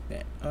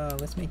that.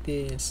 Let's make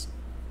this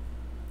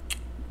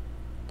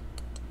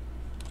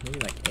maybe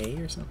like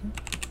A or something.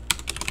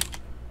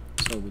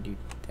 So we do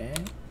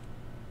that.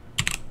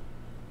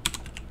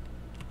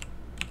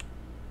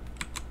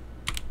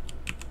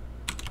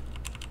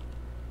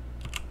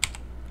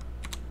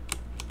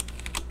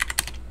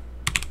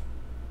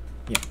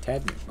 Yeah,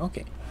 tab new.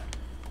 Okay.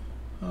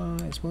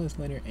 As well as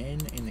letter N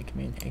in the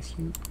command to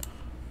execute.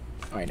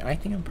 Alright, I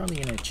think I'm probably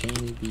gonna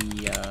change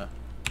the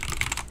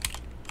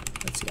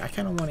let's see, I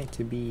kinda want it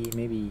to be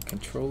maybe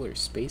controller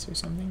space or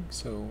something,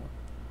 so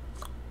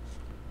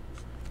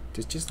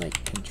does just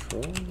like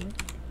control work?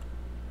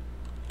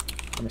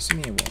 I'm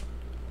assuming it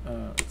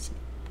won't. Let's see.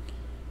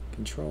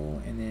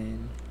 Control and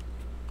then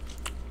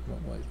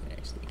what was it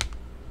actually?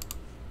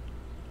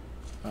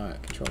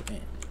 Control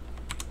N.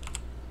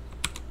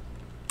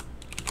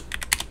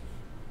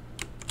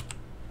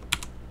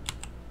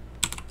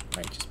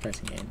 Alright, just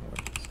pressing N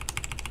works.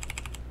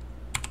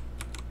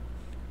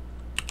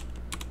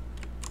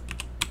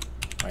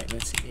 Alright,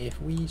 let's see.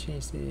 If we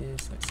change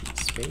this, let's see,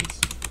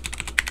 space.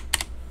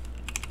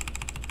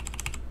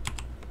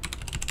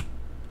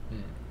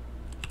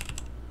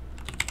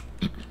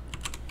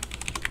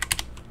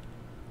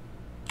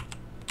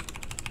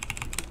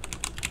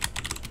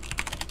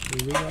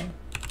 Here we go.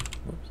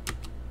 Whoops.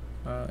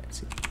 Let's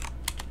see.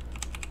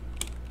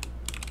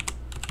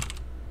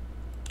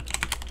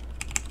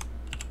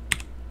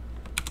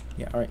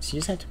 Yeah, alright, so you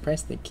just have to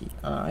press the key.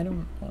 I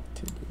don't want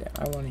to do that.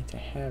 I want it to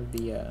have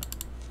the, I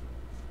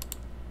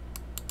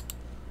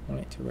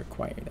want it to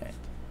require that.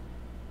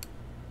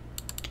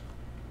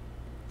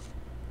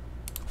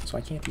 So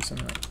I can't do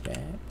something like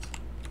that,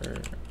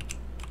 or...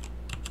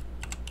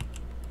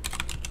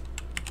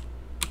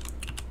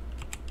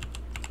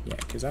 Yeah,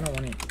 because I don't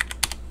want it...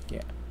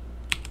 Yeah.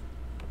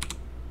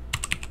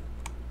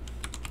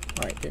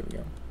 Alright, there we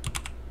go.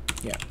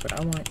 Yeah, but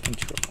I want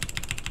control.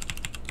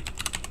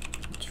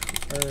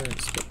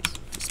 Space.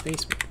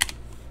 Space work.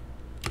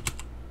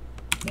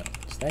 No,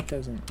 so that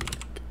doesn't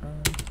work.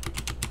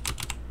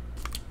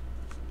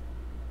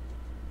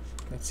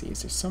 Let's see,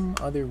 is there some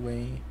other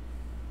way?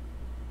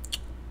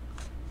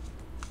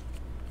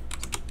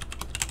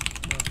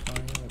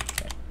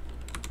 Okay.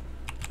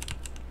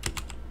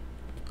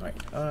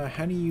 Alright,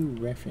 how do you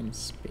reference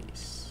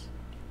space?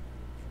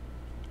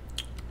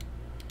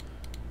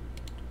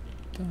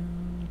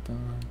 Dun,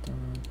 dun,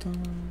 dun,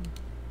 dun.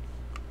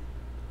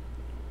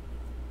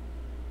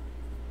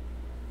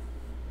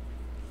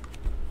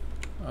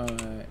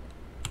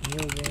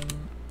 Neovim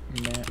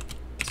map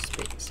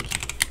space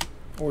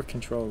or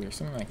control or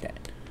something like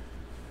that.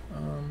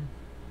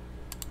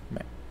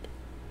 Map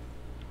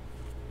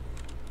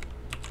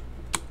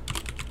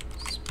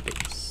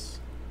space.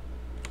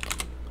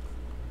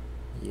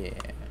 Yeah.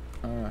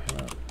 How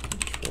about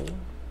control?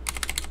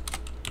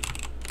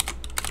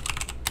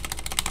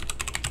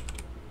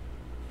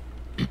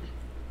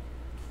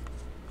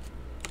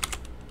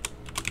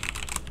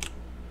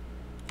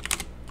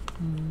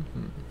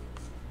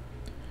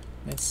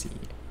 Let's see.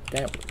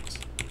 That works.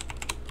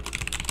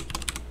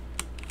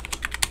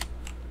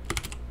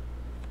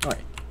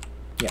 Alright.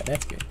 Yeah,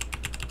 that's good.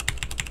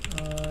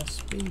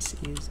 Space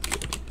is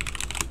good.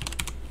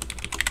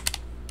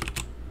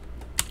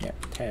 Yeah,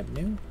 tab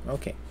new.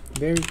 Okay.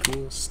 Very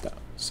cool stuff.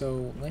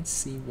 So let's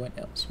see what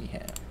else we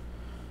have.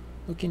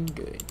 Looking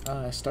good.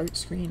 Start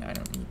screen, I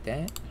don't need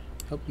that.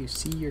 Help you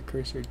see your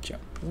cursor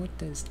jump. What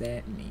does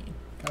that mean?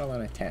 Got a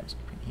lot of tabs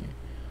open here.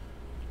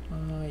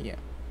 Yeah.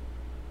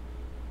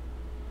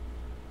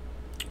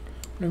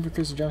 Whenever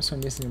cursor jumps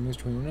from distance and moves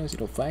between windows,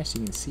 it'll flash so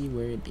you can see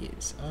where it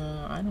is.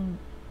 I don't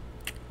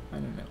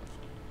know.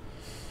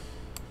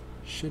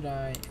 Should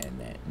I add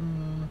that?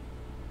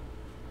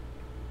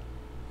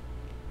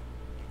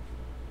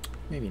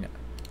 Maybe not.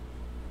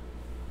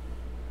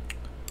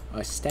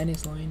 A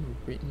status line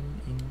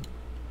written in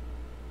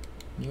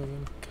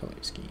Neovim color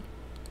scheme.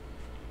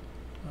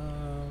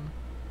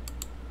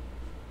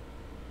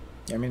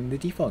 I mean, the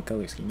default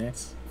color scheme,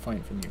 that's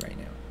fine for me right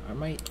now. I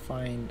might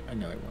find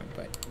another one,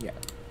 but yeah,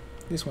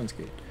 this one's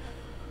good.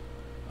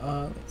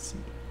 Let's see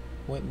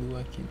what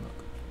Lua can look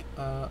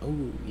like.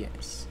 Oh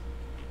yes,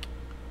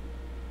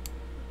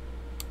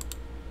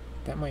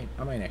 I might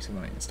actually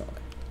want to install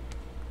that.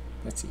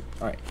 Let's see.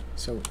 All right,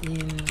 so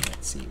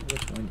let's see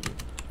which one do you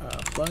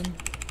plug.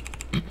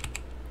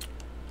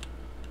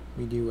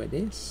 We do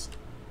this.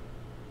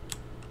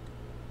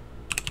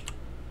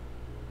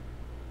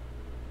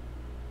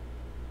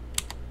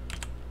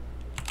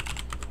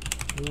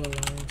 Lua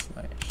line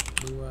slash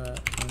Lua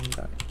line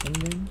dot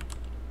Invim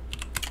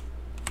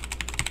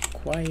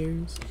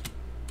acquires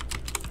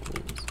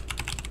equals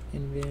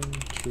Invim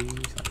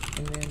trees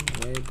Invim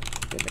web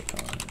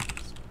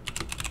favicons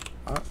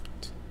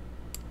opt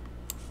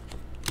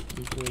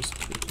equals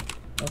true.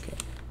 Okay,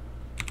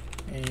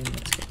 and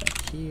let's go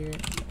back here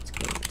and let's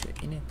go to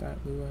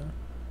init.lua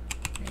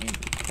and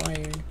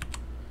require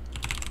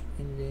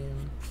Invim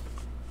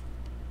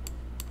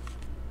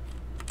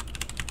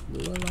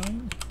Lua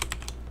line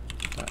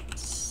dot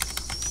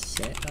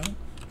set up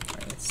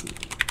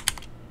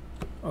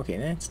Okay,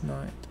 that's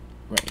not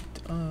right.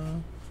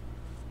 Line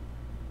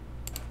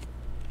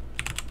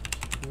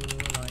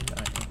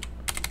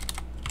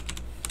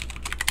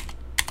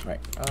 9.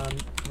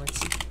 Alright, let's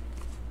see.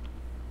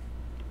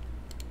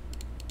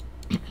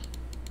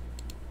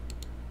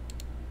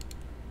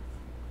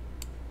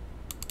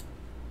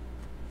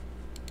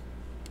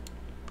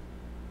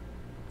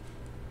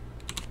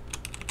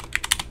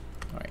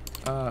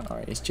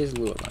 Alright, it's just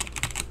Lua line.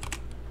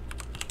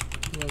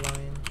 Lua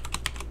line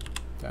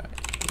dot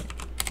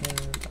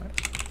dot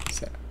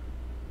set.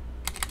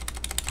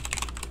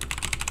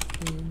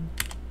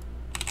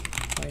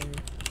 Fire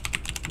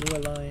Lua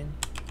line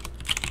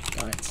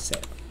dot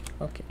set.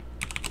 Okay.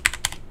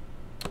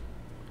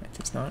 That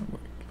does not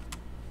work.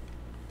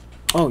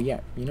 Oh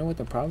yeah, you know what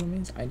the problem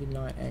is? I did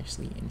not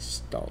actually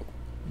install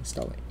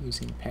it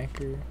using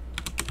packer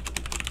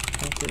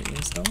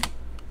install.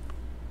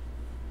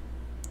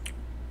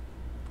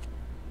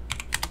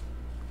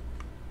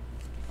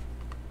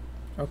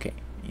 Okay,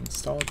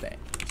 installed that.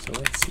 So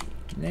let's see.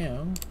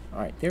 Now,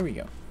 alright, there we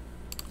go.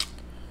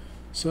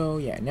 So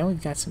yeah, now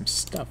we've got some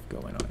stuff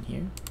going on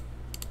here.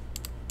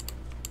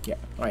 Yeah,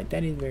 alright,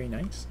 that is very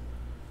nice.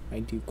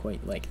 I do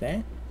quite like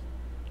that.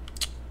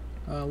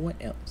 What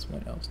else?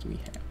 What else do we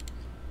have?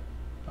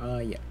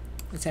 Yeah,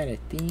 let's add a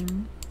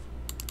theme.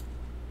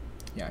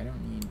 Yeah, I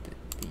don't need the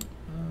theme.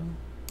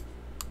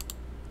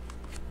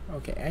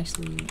 Okay,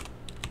 actually,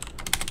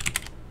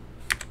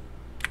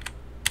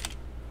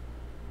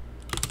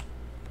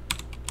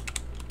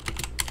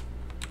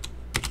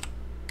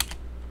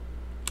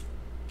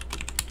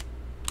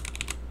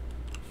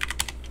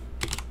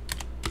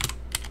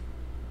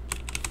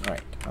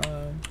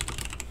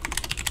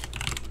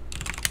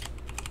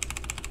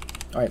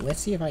 alright,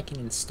 let's see if I can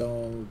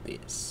install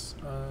this.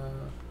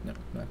 No,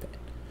 not that.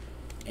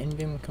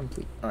 Neovim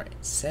complete. Alright,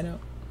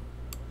 setup.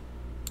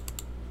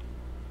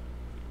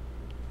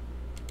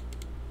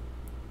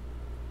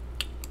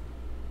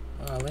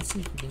 Let's see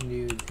if we can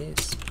do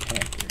this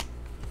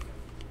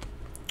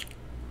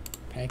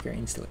packer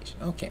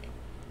installation. Okay.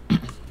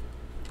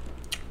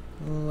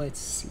 Let's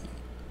see.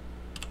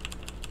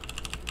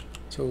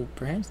 So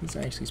perhaps these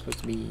are actually supposed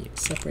to be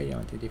separated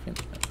onto different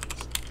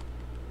lines.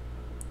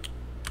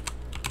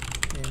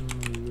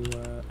 And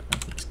I'll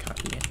just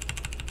copy it.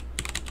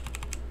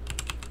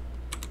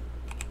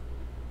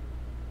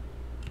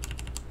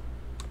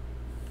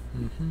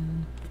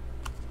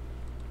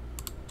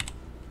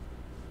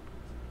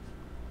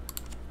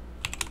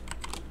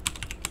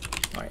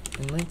 Alright,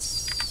 and let's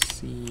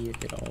see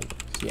if it all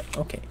works. Yeah,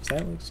 okay, so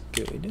that looks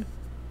good.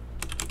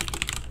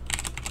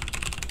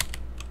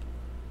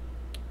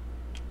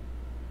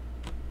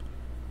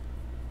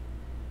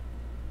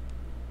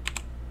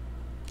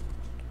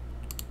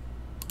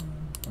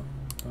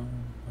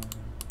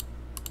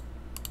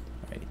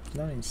 Alright,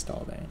 not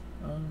install that.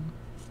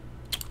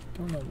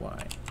 Don't know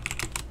why.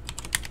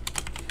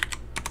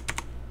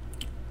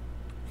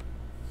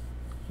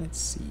 Let's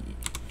see.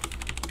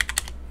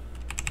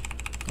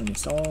 And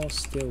it's all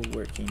still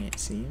working, it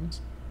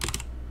seems.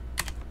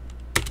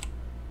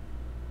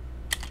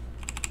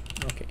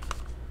 Okay.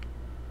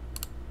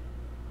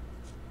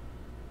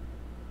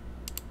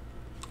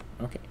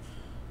 Okay.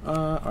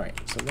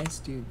 Alright, so let's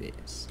do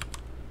this.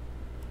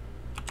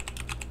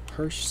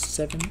 Hirsch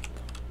 7th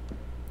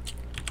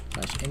 /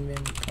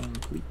 Neovim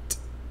complete.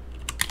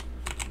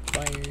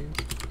 Fires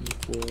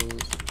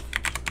equals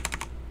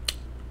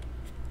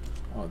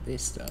all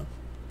this stuff.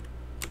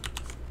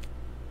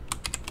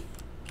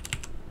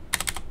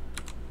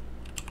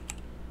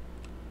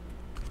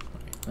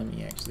 Let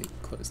me actually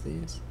close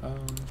this. Alright,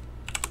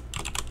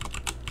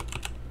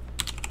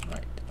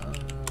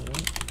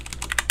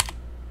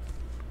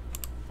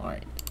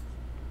 alright.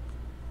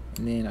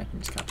 And then I can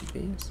just copy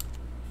this.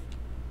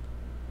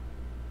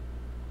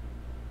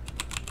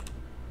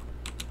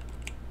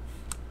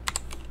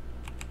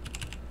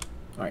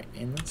 Alright,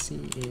 and let's see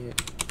if we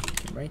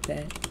can write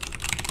that.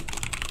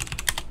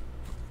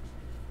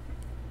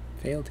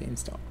 Failed to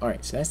install.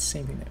 Alright, so that's the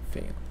same thing that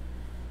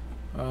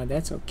failed.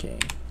 That's okay.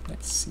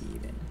 Let's see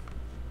then.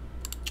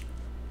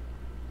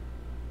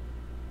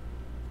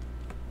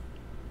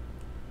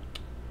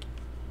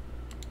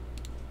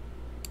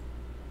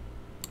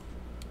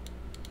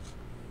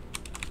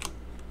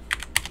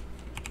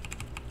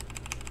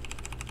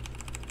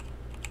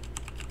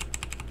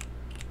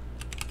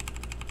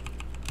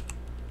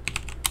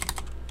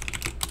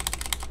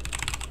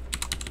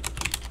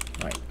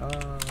 Right, let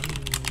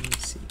me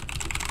see.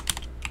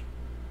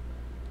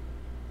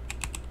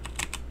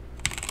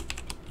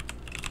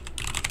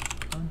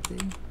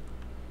 Config.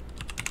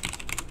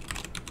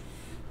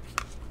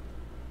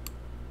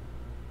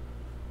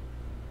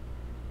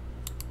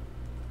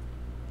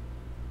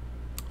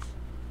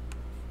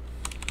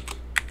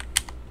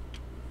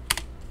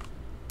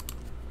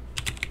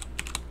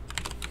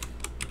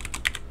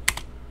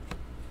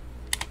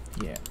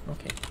 Yeah,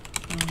 okay.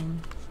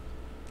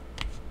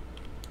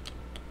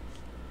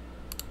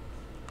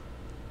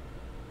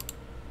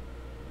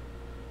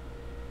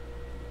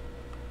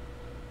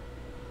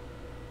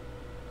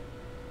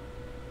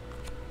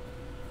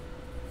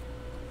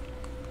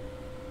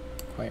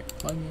 require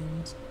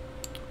plugins.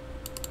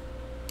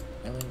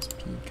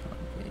 LSP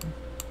config.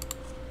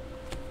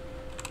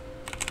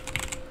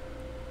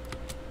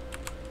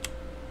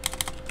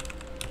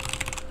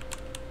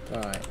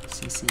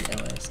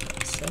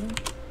 .ccls.set.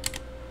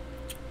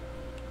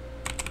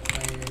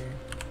 Require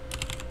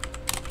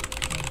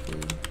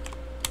config.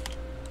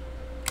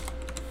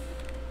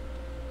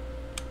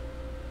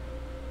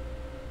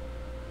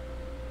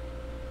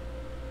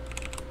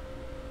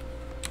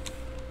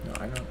 No,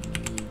 I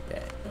don't need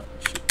that. Oh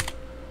shoot.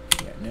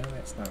 Yeah, no,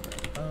 that's not right.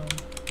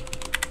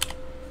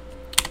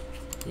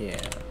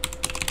 Yeah.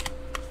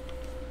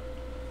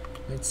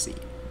 Let's see.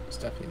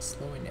 Stuff is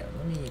slowing down.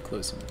 Let me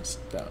close some of this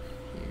stuff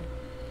here.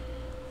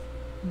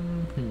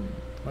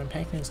 When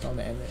packing install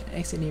the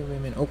exit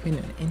Neovim and open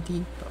an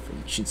empty buffer,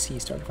 you should see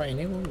start fire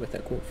enabled with a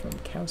quote from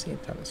Kelsey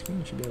at the top of the screen.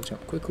 You should be able to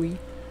jump quickly.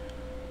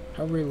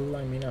 However, the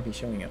line may not be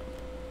showing up.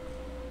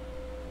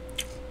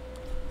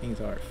 Things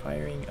are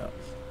firing up.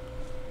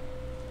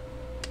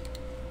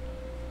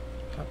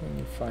 Pop in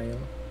your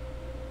file.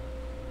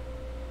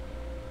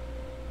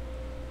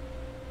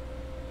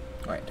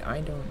 Alright, I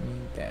don't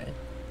need that.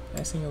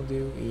 Last thing you'll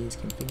do is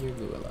configure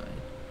Lua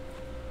line.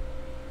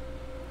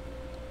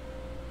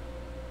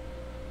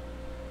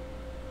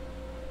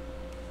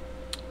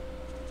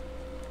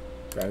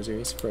 Browser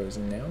is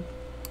frozen now.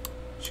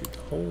 Shoot,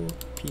 the whole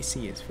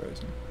PC is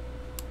frozen.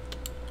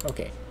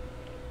 Okay.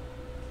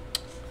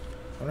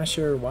 I'm not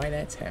sure why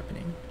that's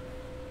happening.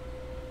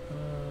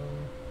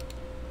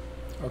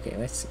 Okay,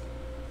 let's see.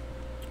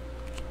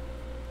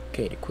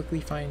 Okay, to quickly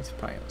find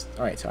files.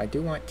 Alright, so I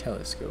do want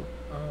telescope.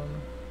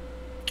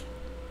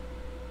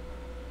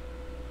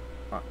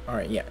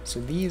 Alright, yeah, so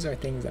these are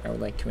things that I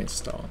would like to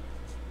install.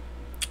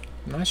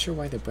 I'm not sure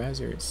why the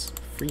browser is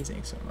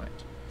freezing so much.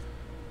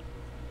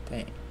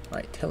 Dang.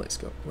 Alright,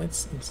 telescope.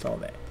 Let's install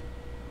that.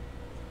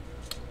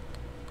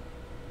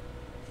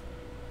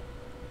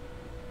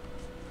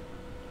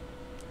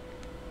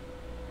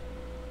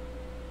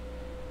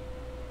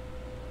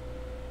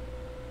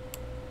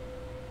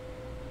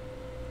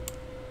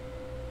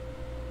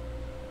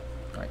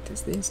 Alright,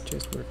 does this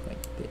just work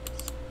like this?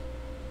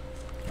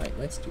 Alright,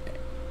 let's do that.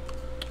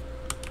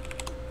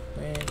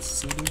 Let's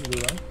cd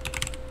Lua.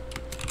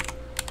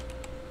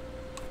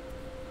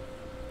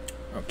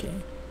 Okay.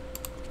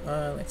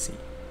 Let's see.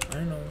 I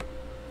don't know.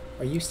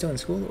 Are you still in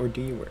school or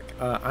do you work?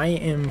 I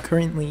am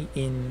currently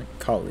in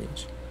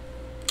college,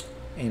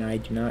 and I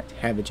do not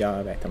have a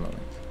job at the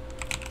moment.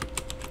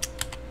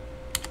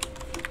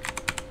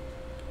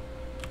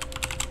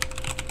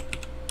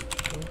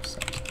 Oops,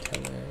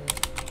 telescope.mn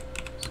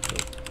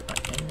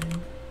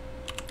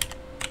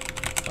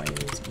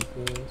fires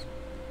equals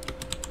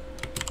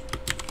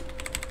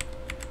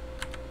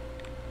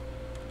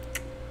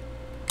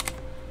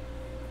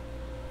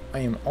I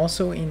am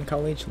also in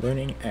college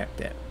learning app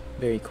dev.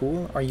 Very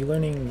cool. Are you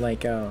learning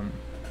like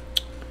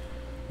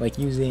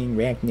using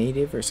React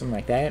Native or something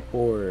like that,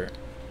 or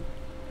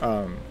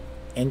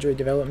Android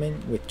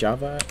development with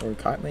Java or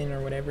Kotlin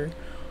or whatever,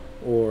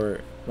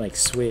 or like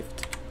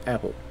Swift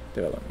Apple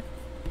development?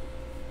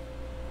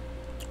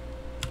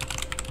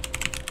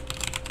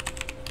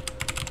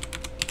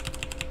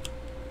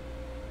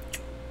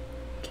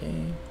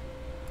 Okay.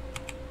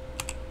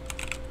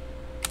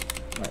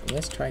 Alright,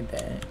 let's try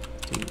that.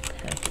 Do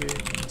packer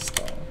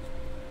install.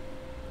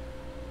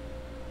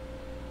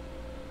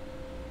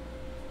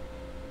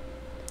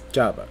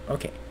 Java.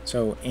 Okay,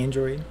 so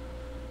Android.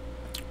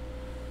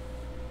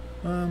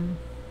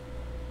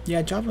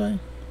 Yeah, Java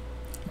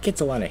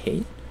gets a lot of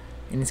hate,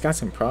 and it's got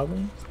some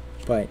problems,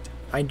 but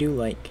I kind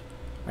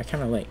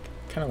of like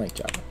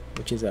Java,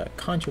 which is a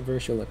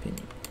controversial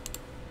opinion.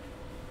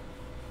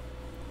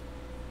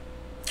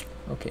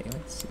 Okay,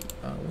 let's see.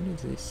 What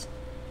is this?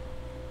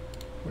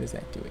 What does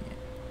that do again?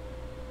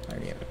 I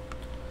already have it.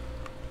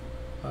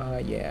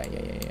 Yeah.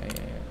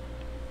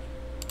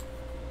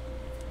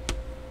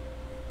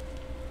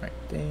 Right,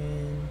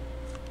 then.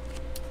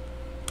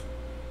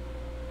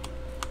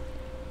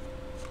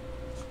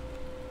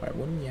 Alright,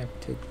 what do we have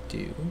to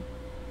do?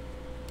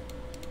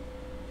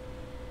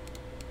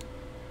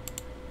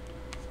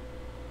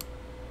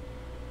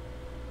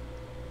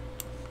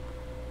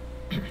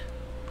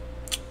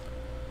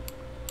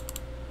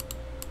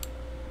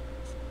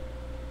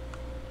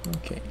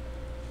 Okay.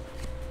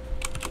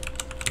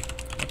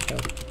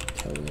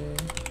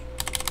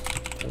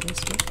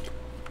 Telescope.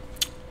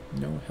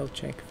 No health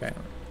check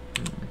found.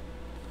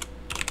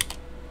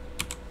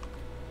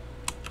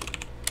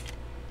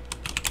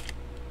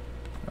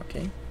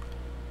 Okay.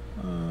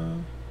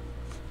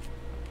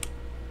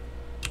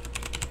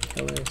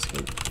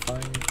 Telescope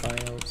find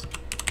files.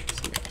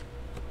 See.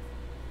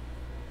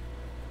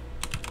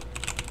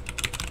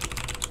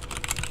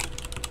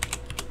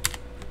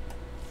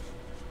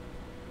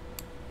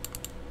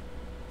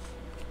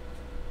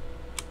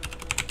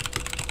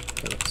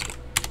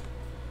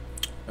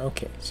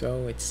 Okay,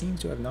 so it seems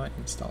to have not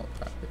installed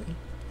properly.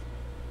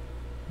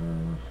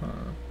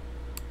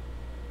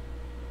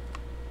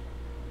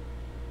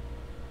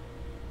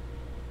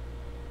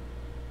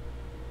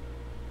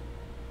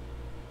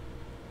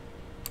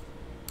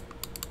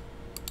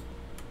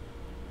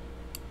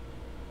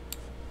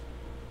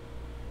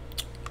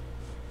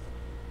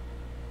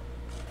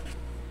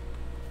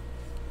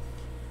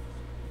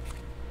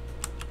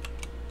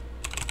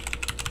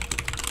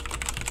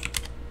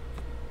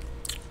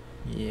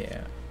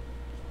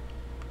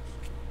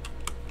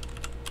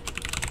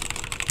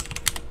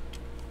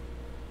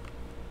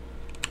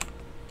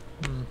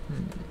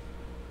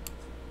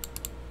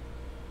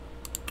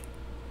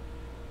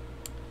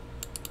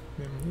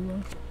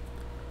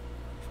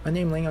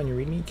 Unnamed laying on your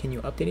readme, can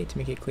you update it to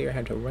make it clear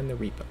how to run the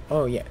repo?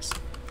 Oh yes.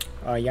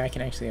 Yeah, I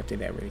can actually update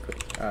that really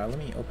quick. Let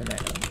me open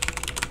that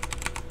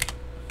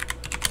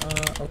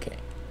up. Okay.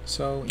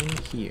 So in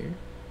here,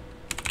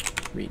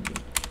 readme.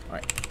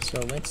 Alright, so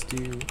let's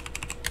do,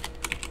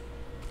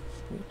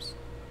 oops.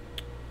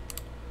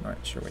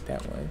 Not sure what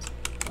that was.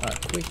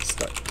 Quick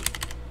start.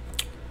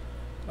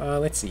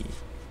 Let's see.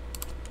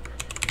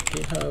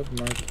 GitHub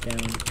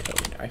markdown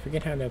code. I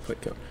forget how to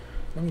put code.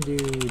 Let me do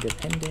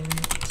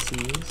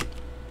dependencies,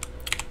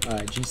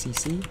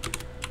 GCC,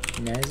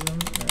 NASM,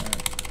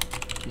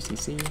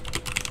 GCC,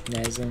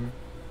 NASM.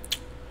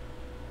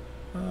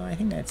 I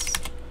think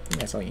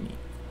that's all you need.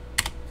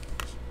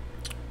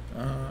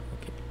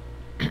 Okay.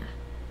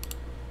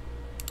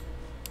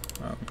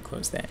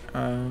 Close that.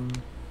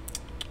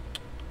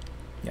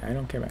 Yeah, I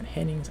don't care about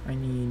headings. I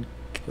need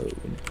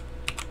code.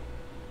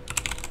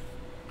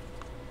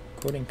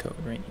 Quoting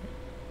code right here.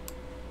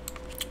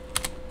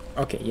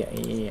 Okay,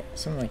 yeah,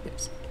 something like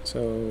this.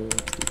 So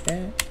let's do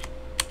that.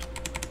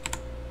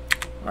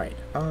 Alright,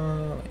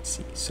 let's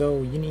see.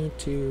 So you need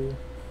to,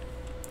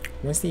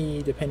 once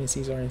the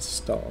dependencies are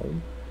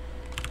installed,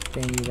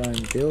 then you run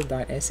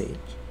build.sh,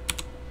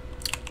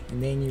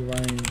 and then you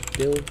run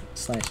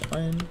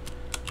build/un,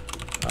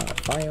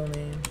 file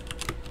name,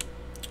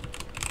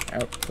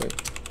 output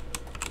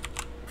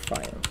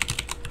file,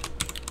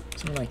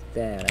 something like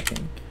that, I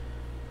think.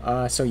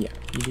 So yeah,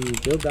 you do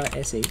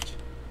build.sh.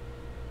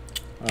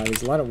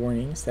 There's a lot of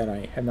warnings that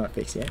I have not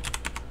fixed yet.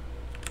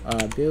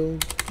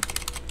 Build,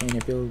 and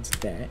it builds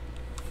that.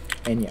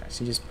 And yeah,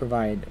 so you just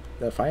provide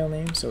the file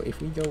name. So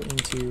if we go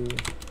into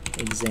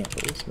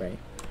examples, right,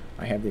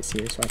 I have this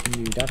here, so I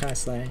can do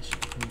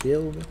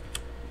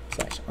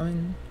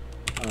 ./build/un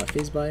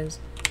fizzbuzz,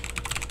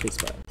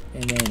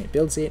 and then it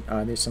builds it.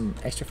 There's some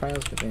extra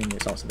files, but then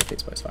there's also the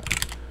fizzbuzz file.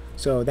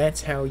 So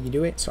that's how you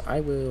do it. So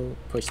I will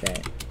push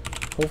that.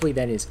 Hopefully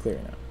that is clear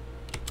enough.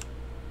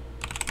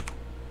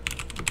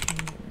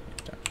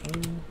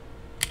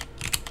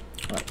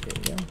 Alright, there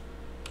we go.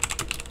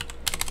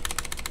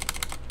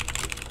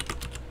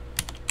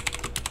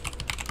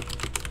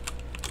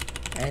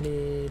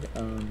 Added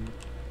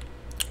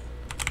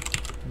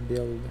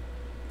build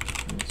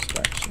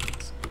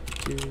instructions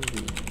to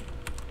read.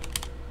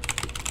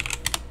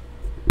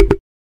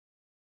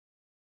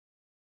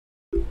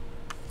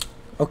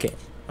 Okay,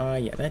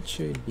 yeah, that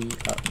should be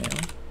up now.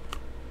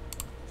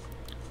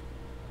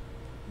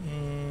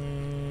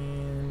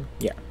 And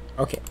yeah,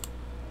 okay.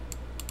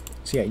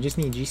 So yeah, you just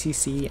need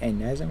GCC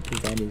and NASM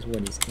because that is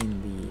what is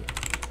in the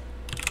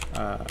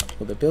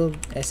well, the build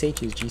sh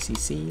is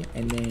GCC,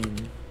 and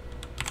then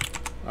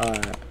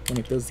when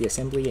it builds the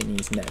assembly, it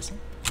needs NASM.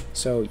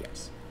 So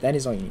yes, that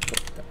is all you need for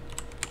it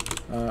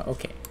though.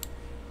 Okay.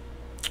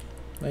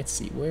 Let's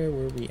see, where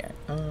were we at?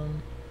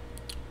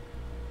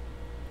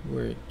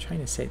 We're trying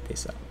to set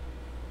this up.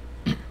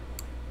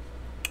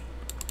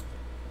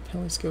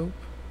 Telescope.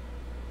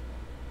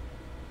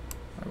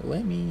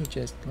 Let me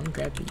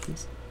grab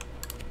these.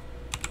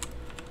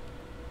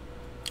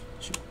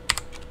 Shoot.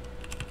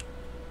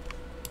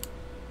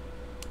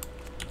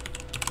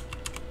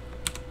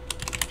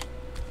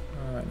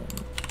 I don't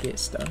need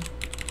this stuff.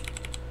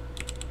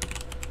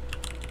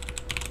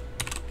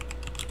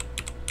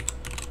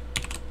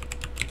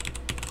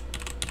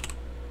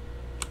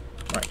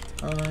 Right,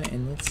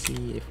 and let's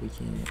see if we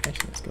can,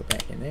 actually let's go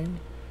back in there.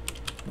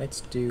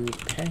 Let's do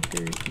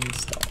packer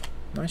install.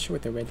 I'm not sure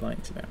what the red line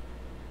is about.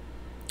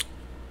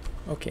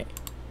 Okay.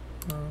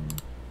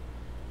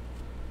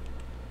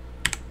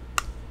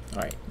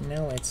 Alright,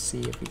 now let's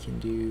see if we can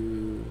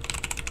do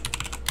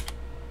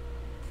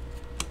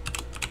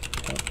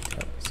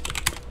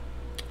telescope.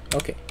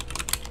 Okay,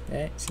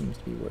 that seems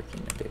to be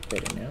working a bit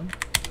better now.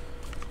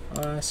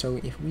 So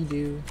if we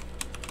do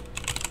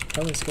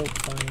telescope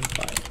find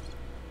files,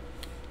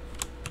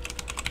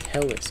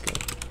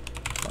 telescope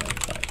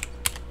find files,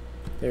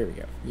 there we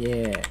go.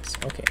 Yes,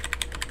 okay.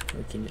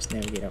 We can just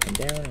navigate up and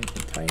down and we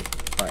can type.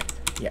 Alright.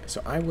 Yeah,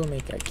 so I will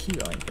make a key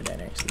line for that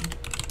actually.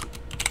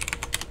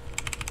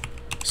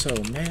 So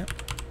map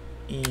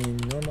in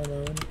normal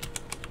mode,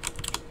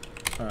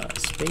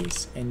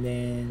 space, and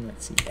then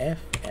let's see, F,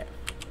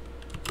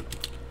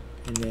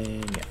 and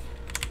then yeah,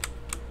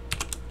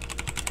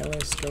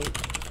 telescope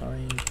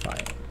find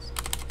files.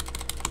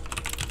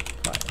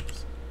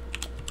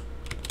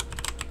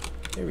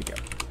 There we go.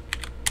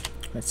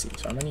 Let's see.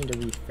 So I'm gonna need to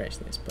refresh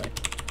this, but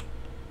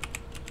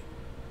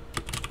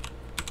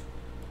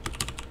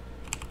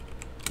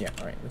yeah,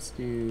 alright, let's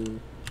do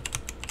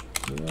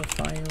Lua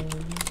files,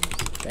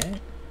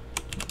 that?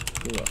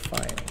 Lua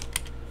file.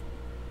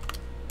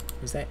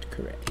 Is that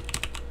correct?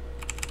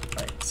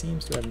 Alright,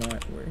 seems to have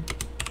not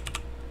worked.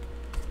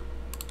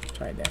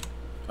 Try that.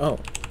 Oh,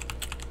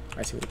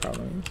 I see what the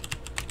problem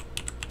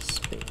is.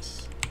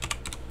 Space.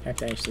 I have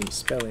to actually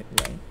spell it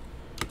right.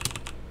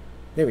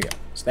 There we go.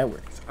 So that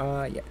works.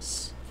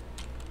 Yes.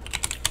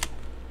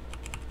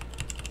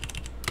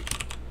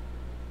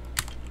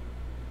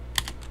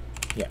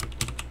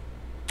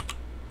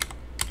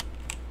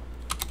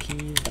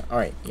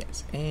 Alright,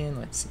 yes. And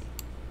let's see.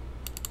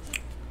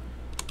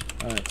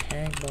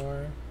 Tag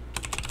bar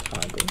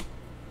toggle.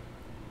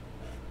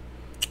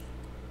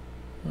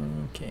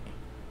 Okay.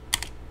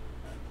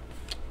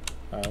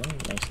 Let me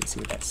actually see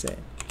what that said.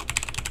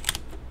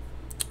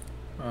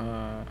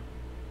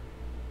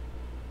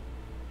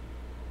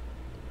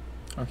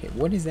 Okay,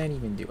 what does that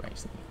even do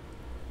actually?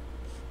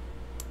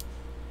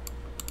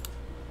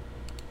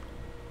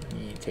 Let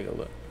me take a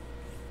look.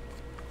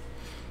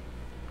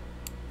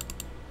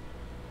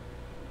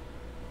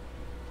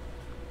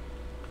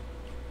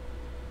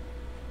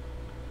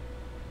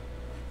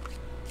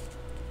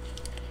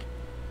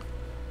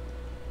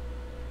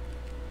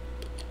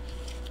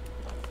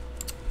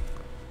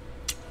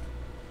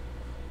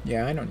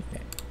 Yeah, I don't need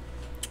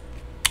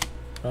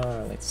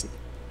that. Let's see.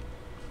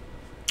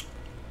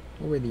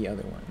 What were the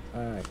other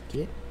ones?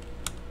 Git.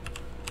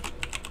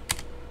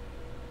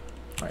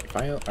 Alright,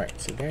 file. Alright,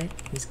 so that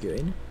is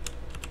good.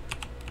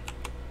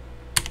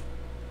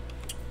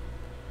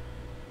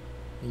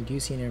 You do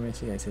see an error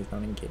message that says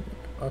not in Git.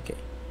 Okay.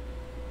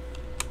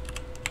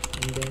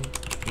 Indent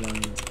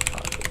lines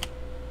toggle.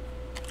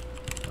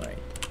 Alright.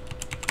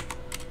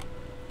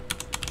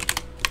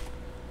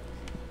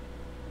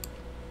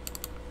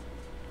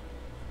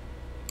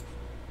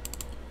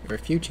 There are a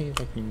few changes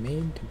that can be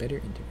made to better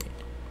integrate.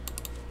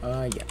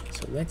 Yeah,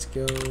 so let's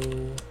go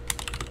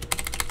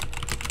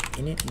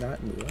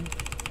init.lua,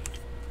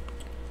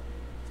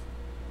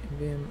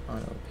 vim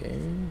auto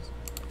pairs,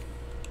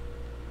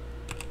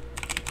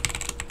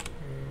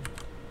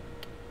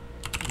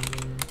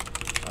 vim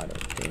auto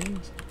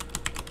pairs,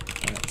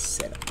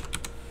 setup,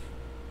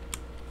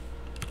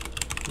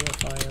 real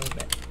file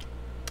that.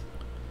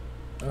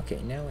 Okay,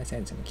 now let's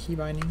add some key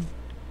binding.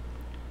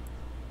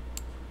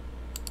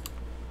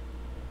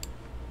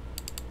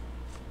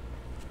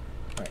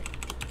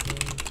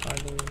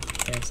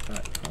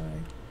 S.py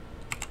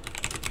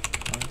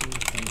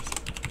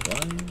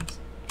lines.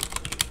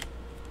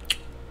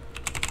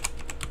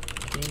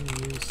 Can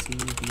you see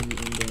the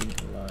indent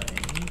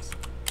lines?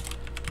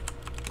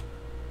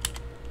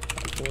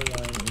 4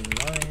 line in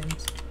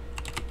lines.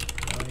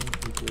 Line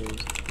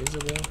equals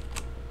visible.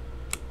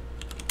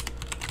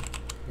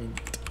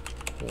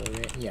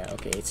 Yeah,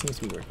 okay, it seems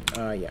to be working.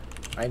 Yeah,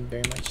 I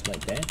very much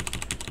like that.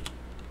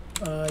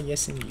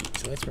 Yes indeed.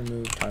 So let's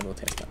remove toggle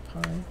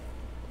test.py.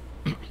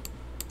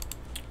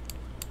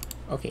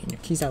 Okay, in your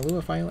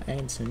keys.lua file,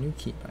 add some new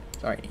key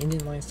bindings. Alright,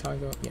 indent lines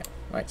toggle, yeah.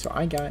 Alright, so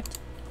I got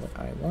what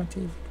I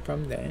wanted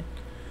from that.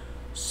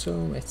 So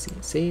let's see,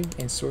 save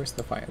and source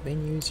the file.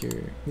 Then use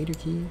your meter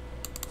key.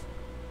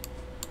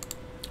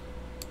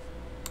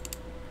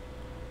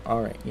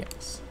 Alright,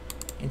 yes.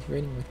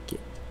 Integrating with Git.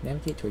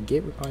 Navigate to a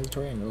Git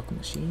repository on your local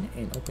machine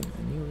and open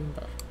a Neovim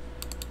buffer.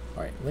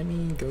 Alright, let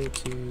me go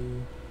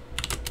to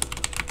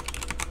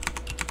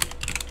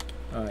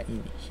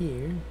in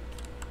here.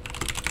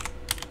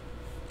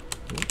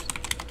 Oops.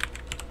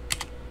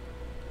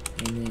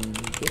 And then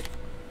Git.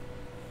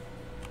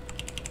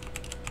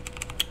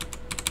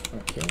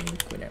 Okay,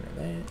 quit out of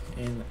that,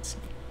 and let's see.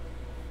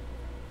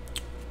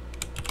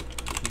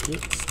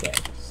 Git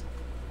status.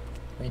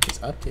 Rank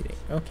is up to date.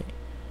 Okay.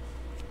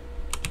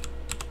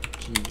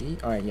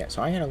 GD. Alright, yeah,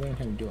 so I gotta learn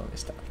how to do all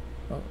this stuff.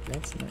 Oh,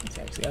 that's nice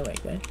actually. I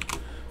like that.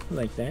 I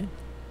like that.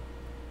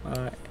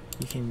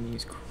 You can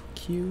use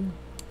Q,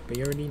 but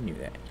you already knew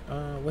that.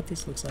 What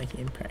this looks like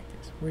in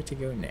practice. Where to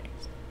go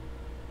next?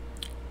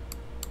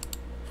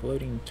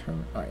 Floating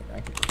term. Alright, I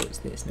can close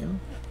this now.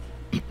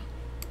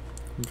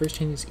 Reverse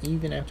changes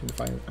even after the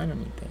file. I don't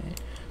need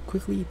that.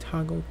 Quickly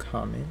toggle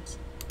comments.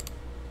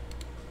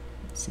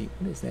 Let's see,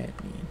 what does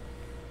that mean?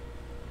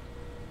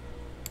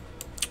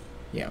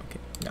 Yeah, okay,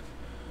 no.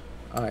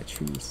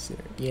 Tree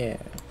sitter. Yeah.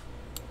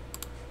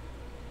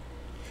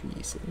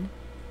 Tree sitter.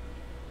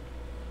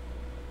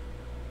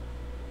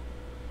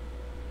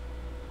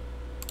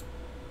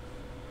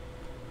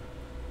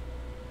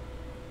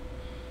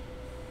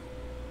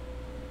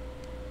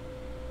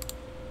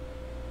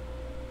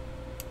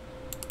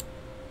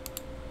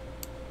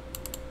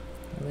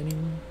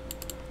 Letting.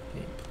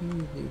 Okay,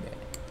 please do that.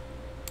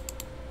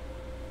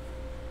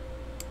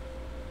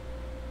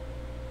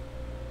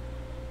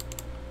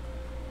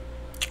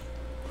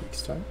 Quick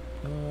start.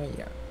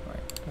 Yeah.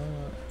 Alright.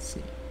 Let's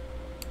see.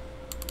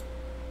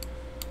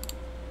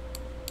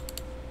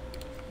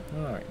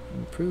 Alright.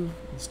 Improve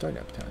the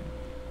startup time.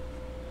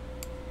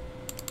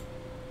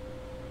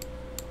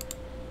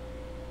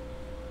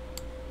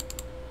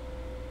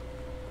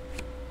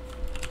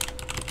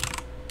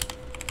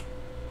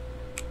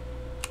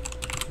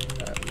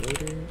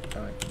 Loader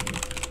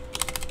document.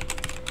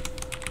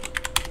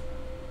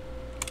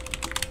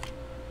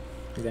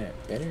 Is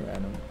that better? I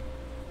don't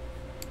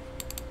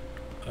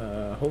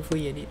know.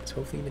 Hopefully it is.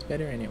 Hopefully it is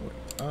better and it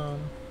works.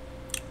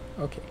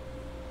 Okay.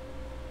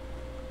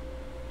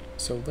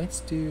 So let's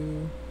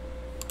do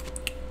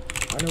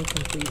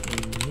autocomplete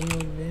in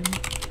Neovim.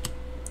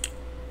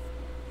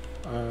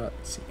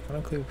 Let's see.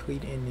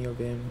 Autocomplete in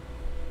Neovim.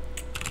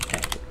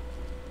 Packet.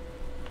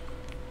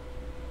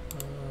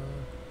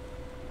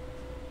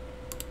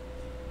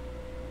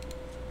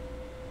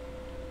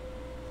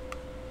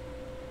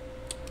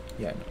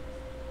 Yeah, no.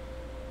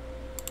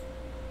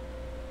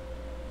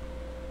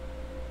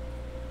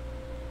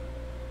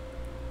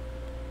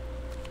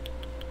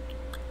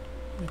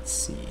 Let's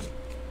see.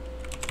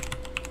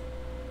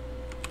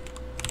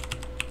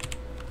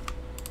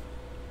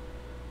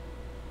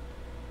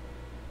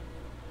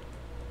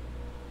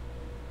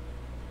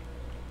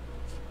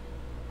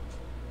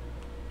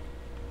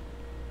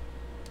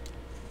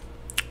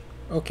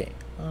 Okay.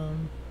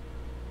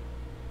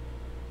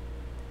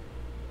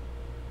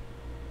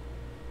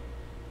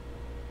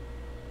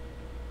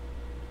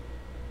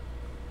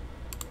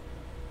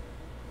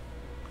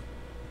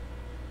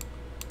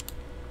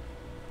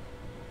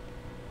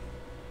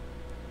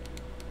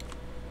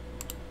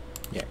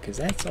 Yeah, because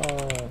that's all.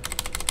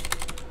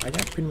 I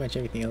got pretty much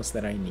everything else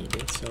that I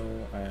needed.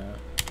 So,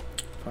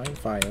 find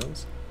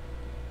files,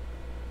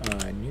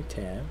 new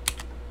tab.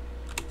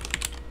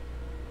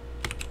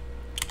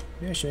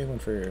 Maybe I should make one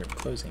for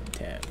closing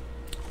tab.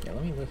 Yeah,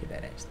 let me look at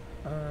that next.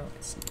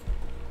 Let's see.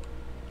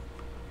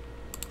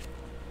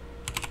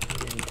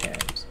 Any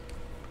tabs?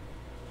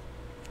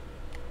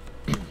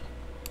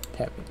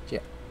 Tab, yeah.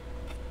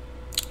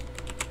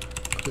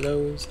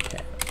 Close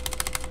tab.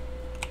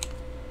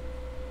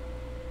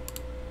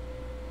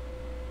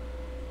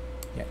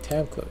 Yeah,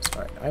 tab close.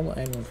 Alright, I will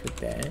add one for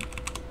that.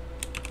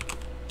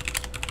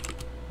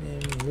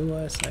 Then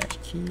Lua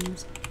 /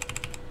 keys.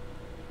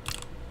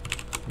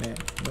 Map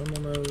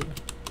normal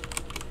mode.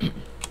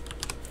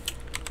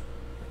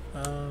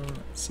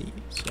 Let's see.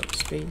 So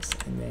space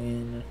and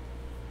then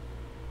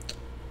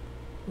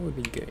what would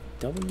be good?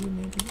 W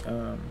maybe?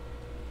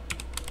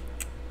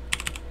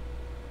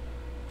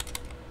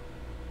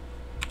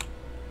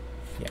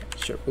 Yeah,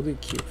 sure. We'll do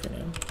Q for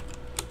now.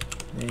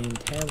 Then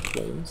tab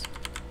close.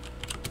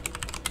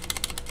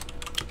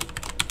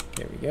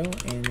 There we go.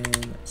 And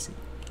then let's see.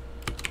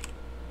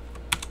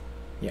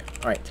 Yeah,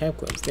 alright, tab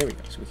closed. There we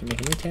go. So we can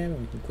make a new tab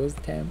and we can close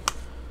the tab.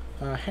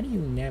 How do you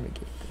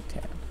navigate the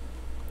tab?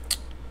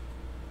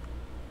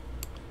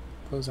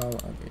 Close all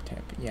other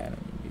tabs. Yeah, I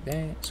don't need to do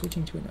that.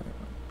 Switching to another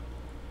one.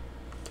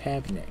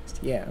 Tab next.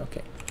 Yeah,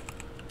 okay.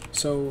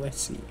 So let's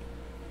see.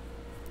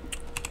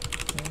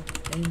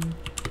 And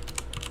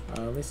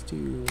let's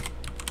do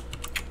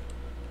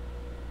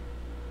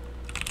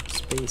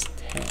space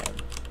tab.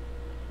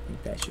 I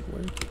think that should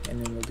work.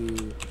 And then we'll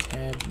do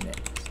tab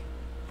next.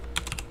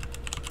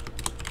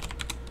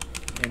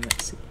 And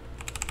let's see.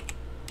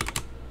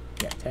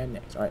 Yeah, tab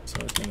next. Alright, so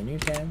let's make a new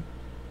tab.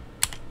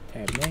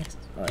 Tab next.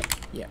 Alright,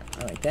 yeah,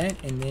 I like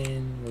that. And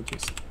then we'll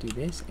just do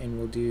this and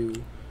we'll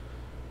do,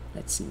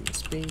 let's see,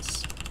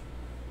 space.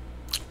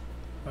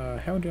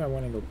 How do I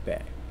want to go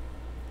back?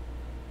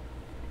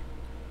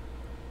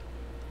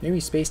 Maybe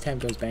space tab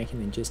goes back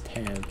and then just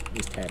tab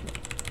is tab next.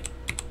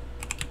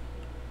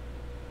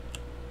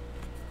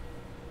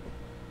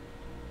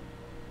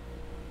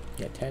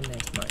 Yeah, tab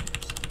next minus.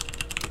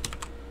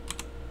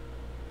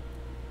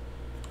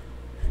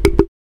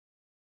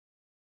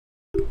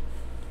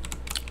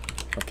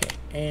 Okay,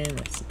 and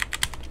let's see.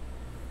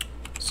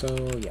 So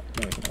yeah,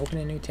 now we can open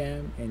a new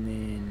tab and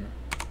then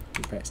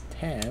we press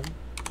tab,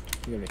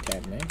 we go to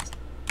tab next.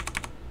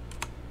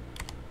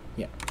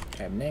 Yeah,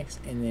 tab next,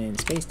 and then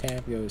space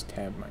tab goes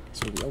tab minus.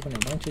 So we open a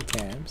bunch of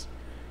tabs.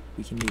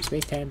 We can do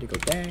space tab to go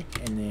back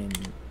and then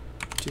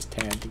just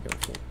tab to go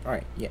forward.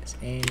 Alright, yes,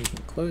 and we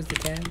can close the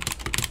tab.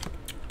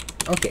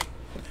 Okay,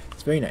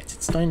 it's very nice.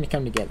 It's starting to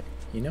come together,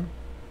 you know?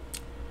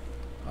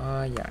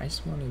 Yeah, I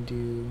just want to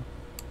do...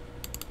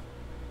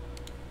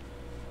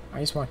 I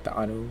just want the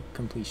auto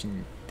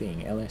completion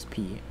thing,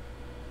 LSP.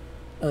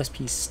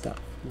 LSP stuff.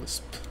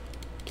 Lisp.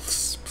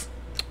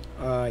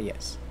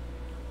 Yes.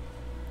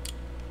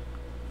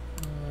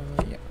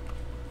 Yeah.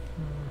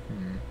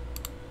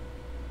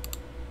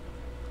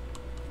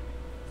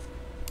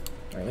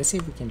 Alright, let's see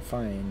if we can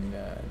find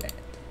that.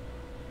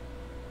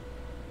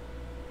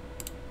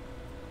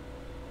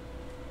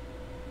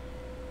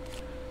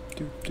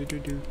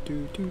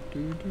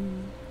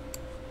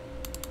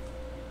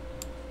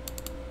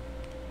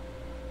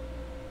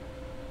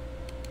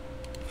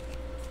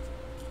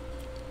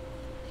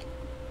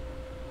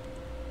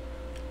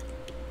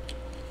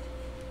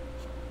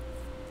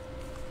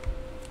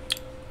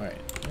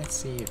 Alright, let's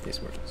see if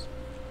this works.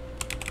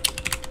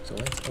 So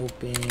let's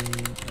open,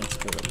 let's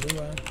go to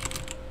Lua,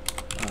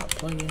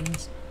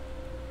 plugins.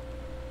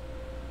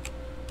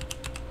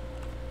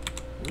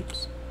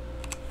 Oops.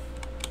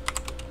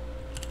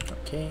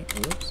 Okay,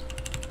 oops.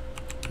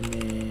 And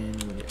then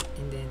we'll just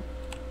indent,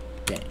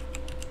 bang,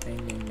 bang,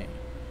 bang, bang.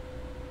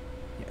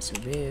 Yeah, so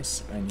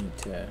this, I need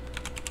to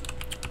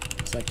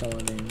select all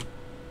of them.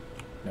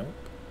 Nope.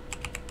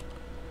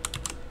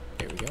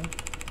 There we go.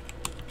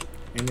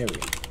 And there we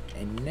go.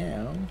 And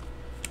now,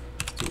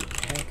 let's do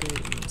packer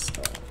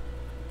install.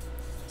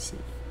 Let's see.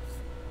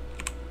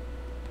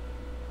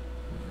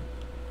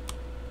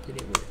 Did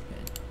it work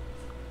then?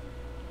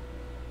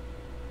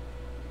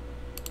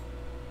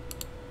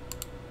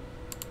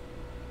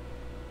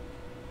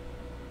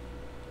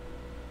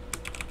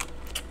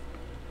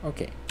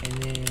 Okay, and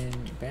then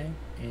back,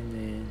 and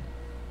then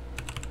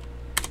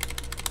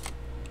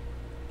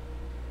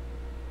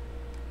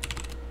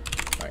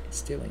it's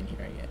still in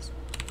here, I guess.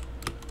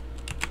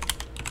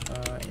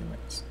 And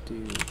let's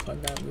do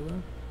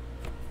plug.lua.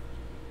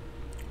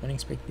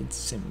 Unexpected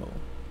symbol.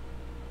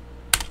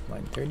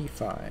 Line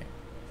 35.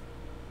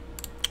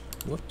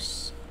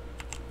 Whoops.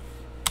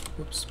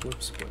 Whoops,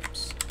 whoops,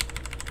 whoops.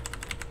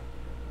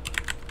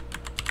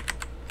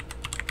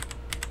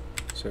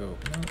 So,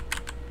 no.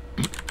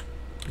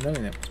 None of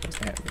them was supposed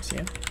to have this,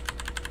 yeah?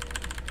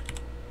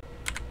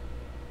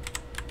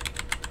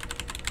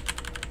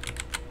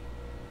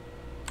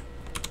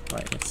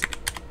 Alright, let's see.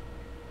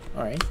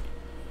 Alright.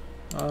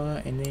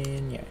 And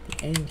then, yeah, at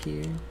the end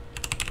here,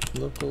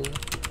 local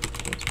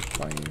equals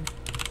required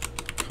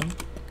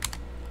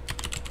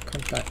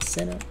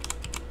comp.setup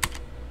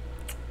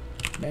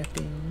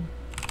mapping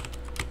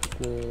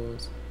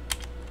equals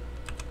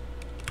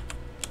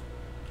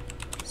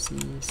C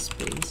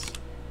space,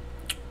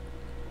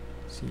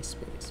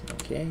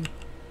 okay,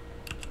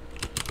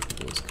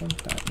 equals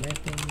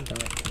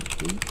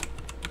comp.mapping.complete,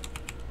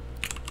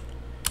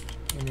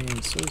 and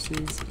then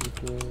sources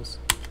equals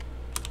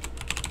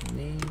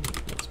name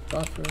equals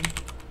buffer,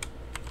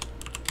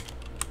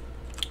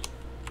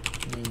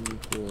 name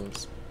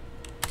equals,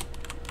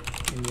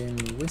 and then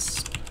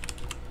wisp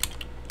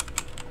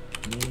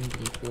name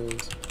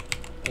equals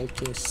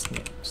ultra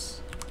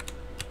snips.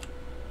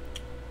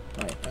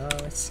 Alright,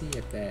 let's see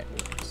if that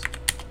works.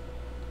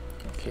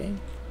 Okay.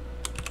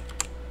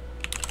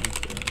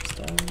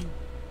 Install.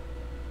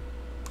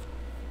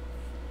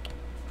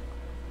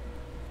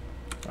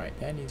 Alright,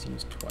 that is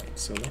used twice,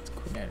 so let's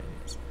quit out of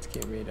this. Let's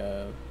get rid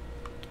of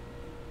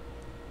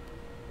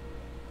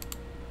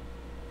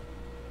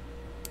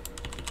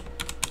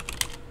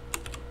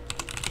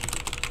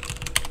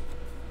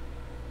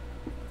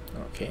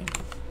okay.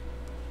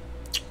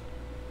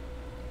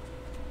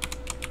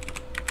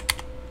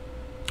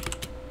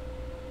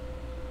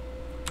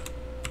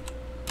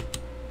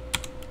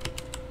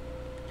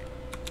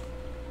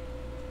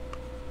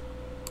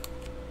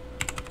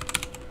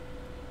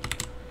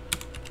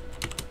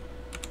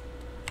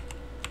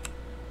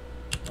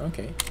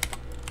 Okay,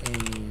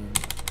 and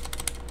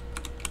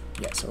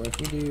yeah, so if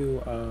we do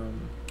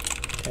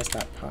test.py,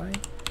 alright,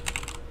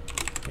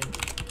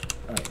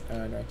 I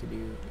have to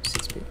do C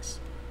space,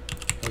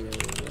 hello,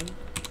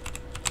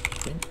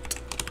 print,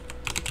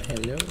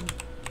 hello,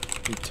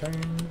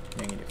 return,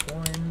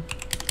 -1,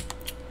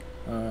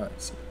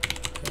 let's see,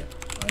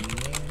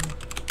 unnamed,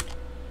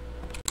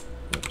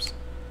 whoops,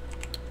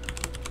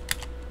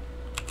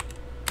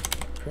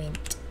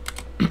 print,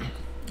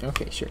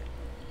 okay, sure.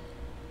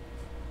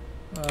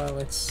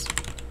 Let's,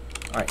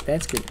 alright,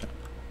 that's good enough.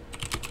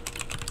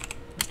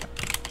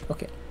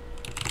 Okay.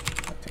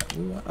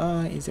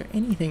 Is there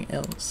anything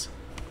else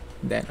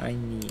that I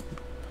need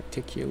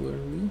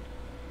particularly?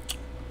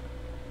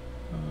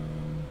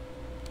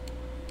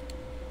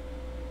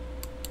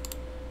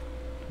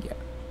 Yeah,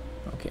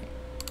 okay.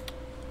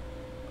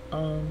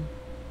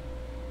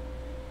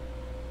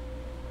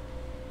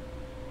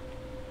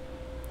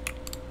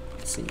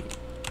 Let's see,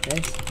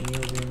 that's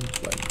Neovim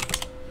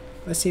plugins.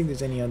 Let's see if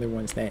there's any other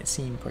ones that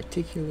seem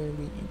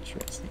particularly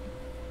interesting.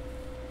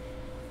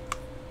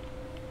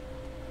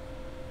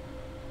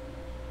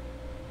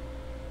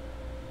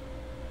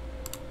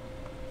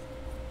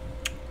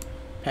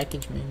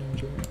 Package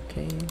manager,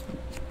 okay.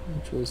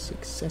 Control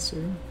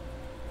successor.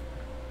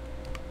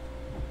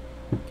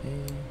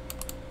 Okay.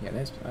 Yeah,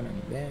 that's, I don't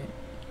need that.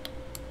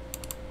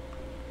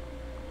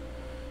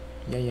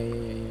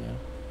 Yeah.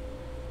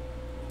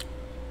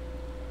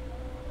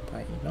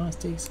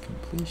 Diagnostics,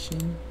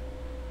 completion.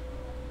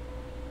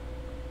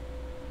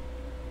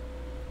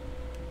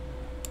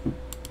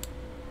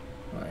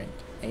 Alright,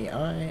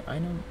 AI, I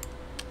don't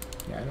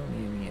need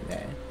any of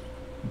that.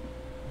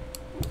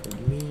 For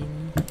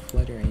Lean,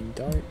 Flutter, and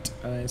Dart,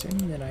 is there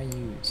any that I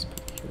use?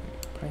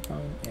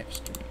 Python,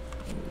 F-string.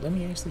 Let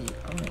me actually,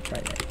 I want to try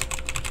that.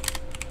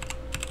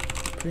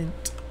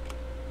 Print,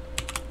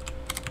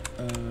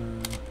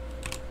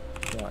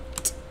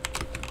 what?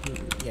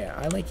 Ooh, yeah,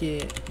 I like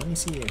it. Let me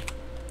see if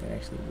that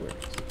actually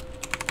works.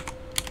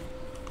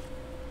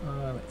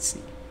 Let's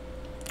see.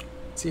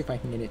 See if I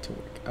can get it to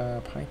work.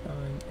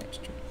 Python,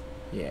 F-string.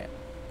 Yeah,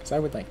 because I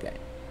would like that.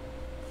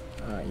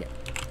 Yeah.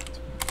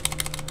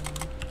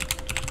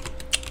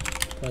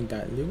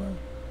 Plug.lua.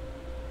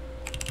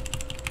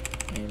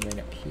 And right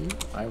up here,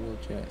 I will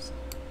just,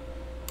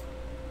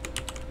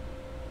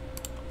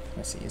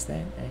 let's see, is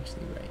that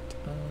actually right?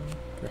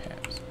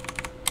 Perhaps.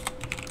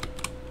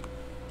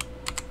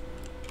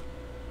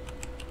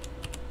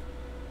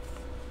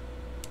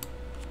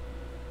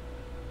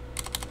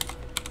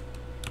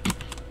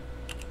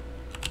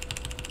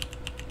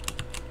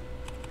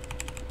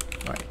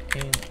 Alright,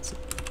 and let's see.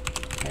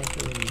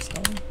 Casually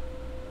install.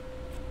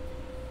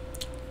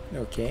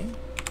 Okay.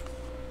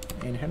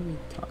 And how do we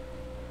talk?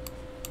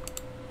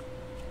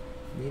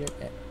 Meet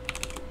up at.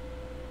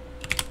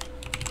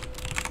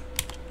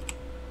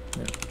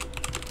 No.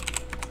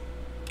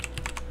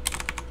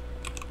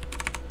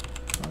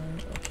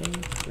 Alright, okay,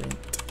 print.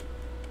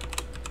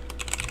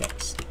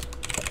 Text.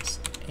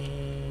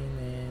 And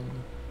then.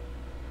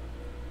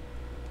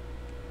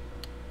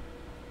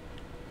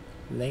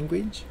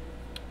 language.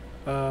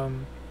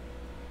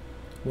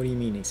 What do you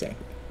mean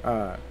exactly?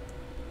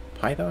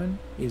 Python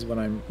is what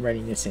I'm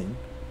writing this in,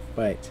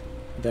 but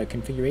the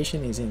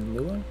configuration is in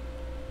Lua.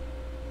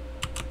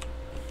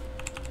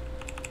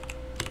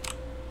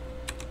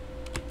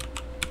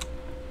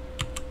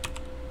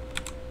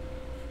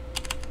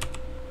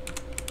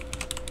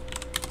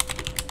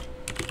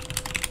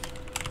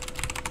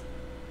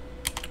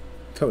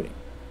 Coding.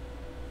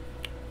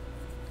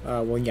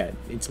 Well, yeah,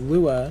 it's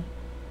Lua.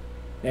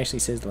 It actually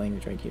says the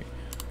language right here.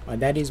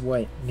 That is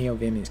what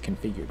Neovim is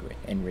configured with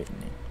and written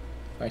in.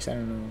 Actually, I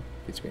don't know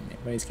if it's written in,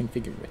 but it's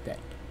configured with that.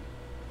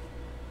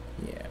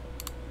 Yeah.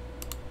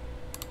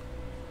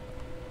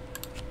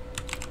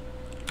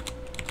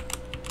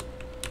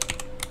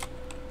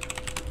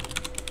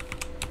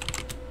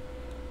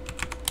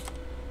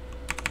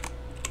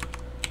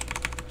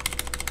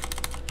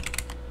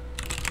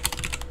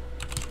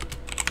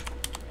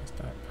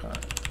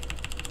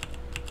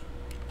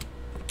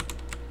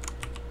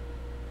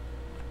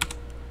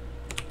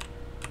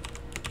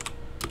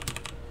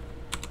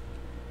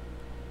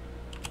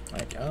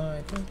 Like,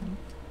 it doesn't.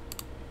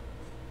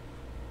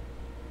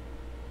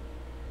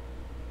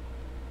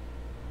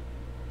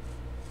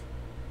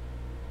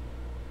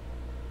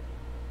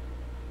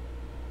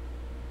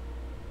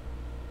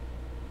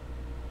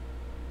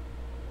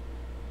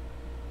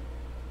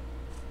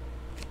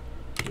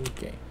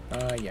 Okay,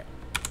 yeah.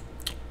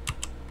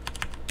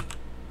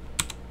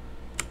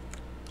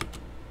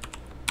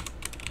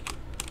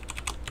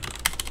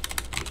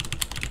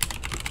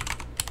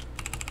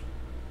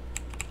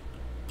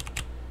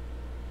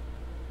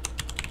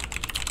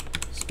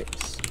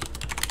 Space.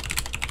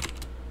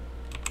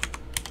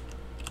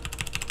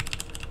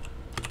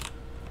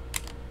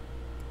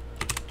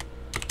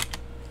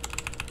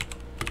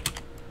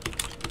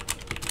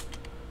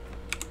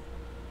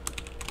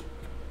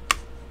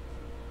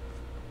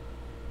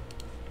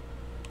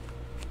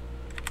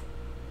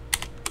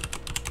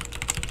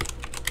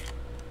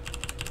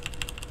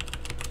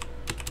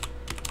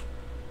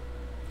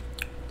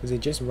 Does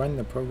it just run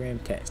the program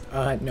test?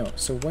 No.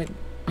 So what?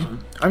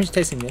 I'm just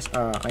testing this.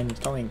 I'm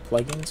installing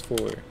plugins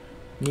for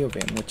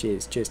Neovim, which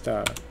is just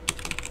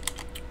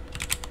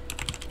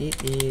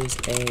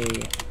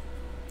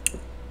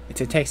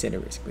it's a text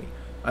editor basically.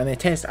 On the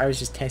test, I was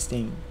just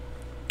testing.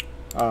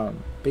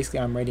 Basically,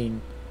 I'm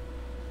writing.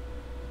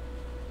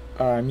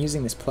 I'm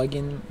using this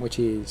plugin, which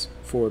is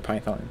for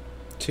Python,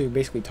 to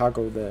basically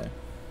toggle the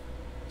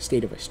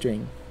state of a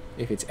string,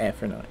 if it's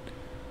F or not.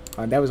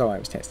 That was all I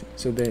was testing.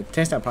 So the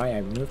test.py, I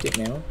removed it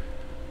now.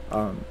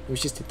 It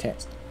was just to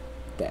test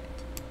that.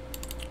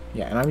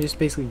 Yeah, and I'm just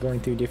basically going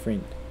through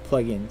different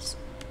plugins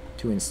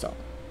to install.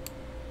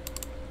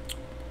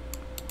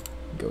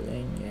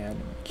 Golang, yeah, no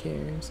one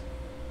cares.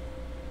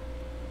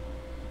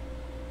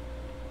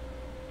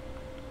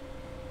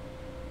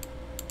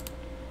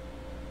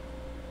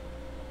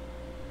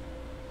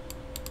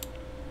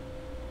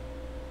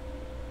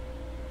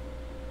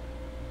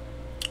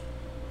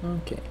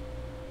 Okay.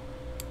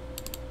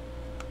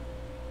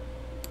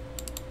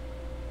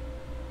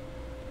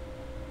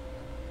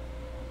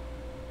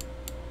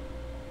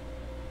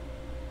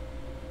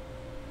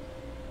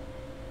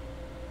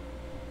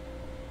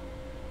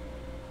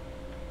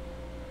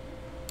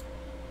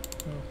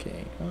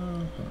 Okay,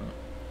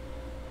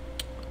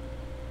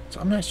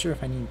 so I'm not sure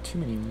if I need too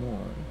many more.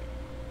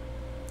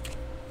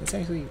 Let's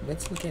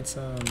look at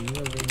some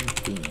Neovim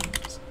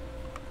themes.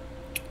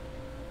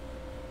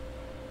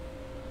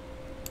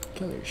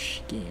 Color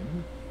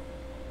scheme.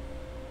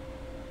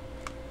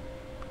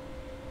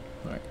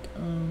 Alright,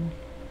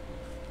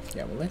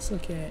 yeah, well, let's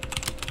look at,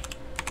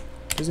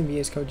 doesn't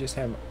VS Code just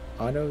have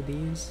auto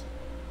these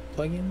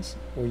plugins,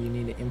 or you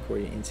need to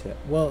import it into,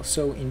 well,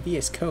 so in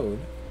VS Code,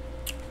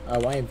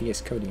 I have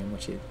VS Codium,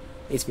 which is,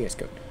 it's VS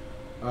Code.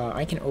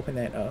 I can open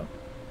that up.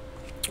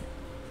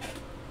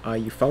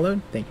 You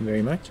followed, thank you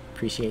very much,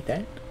 appreciate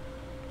that.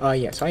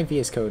 Yeah, so I have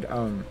VS Code.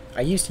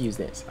 I used to use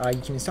this.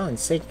 You can install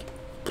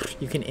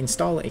you can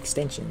install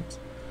extensions,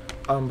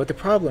 but the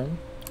problem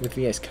with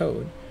VS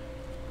Code,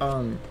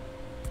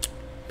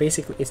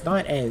 basically, it's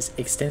not as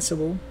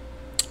extensible,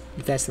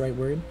 if that's the right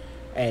word,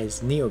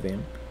 as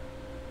Neovim.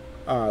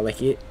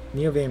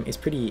 Neovim is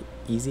pretty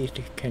easy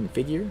to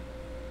configure.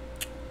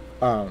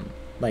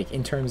 Like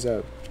in terms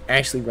of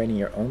actually writing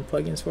your own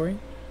plugins for it.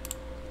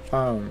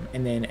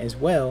 And then as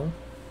well,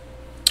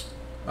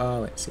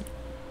 let's see.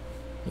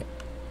 Yeah.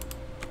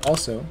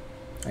 Also,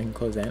 I can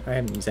close that. I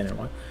haven't used that in a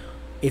while.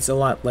 It's a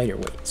lot lighter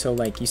weight. So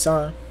like you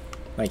saw,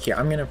 like here,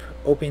 I'm gonna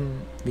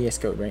open VS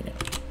Code right now.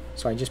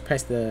 So I just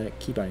press the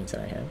key bindings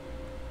that I have.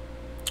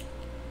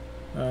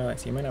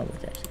 Let's see, it might not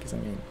work actually because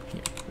I'm in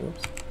here.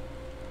 Whoops.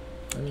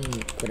 Let me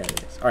quit out of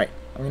this. Alright,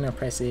 I'm gonna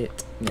press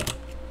it now.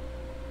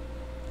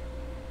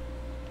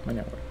 Might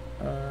not work.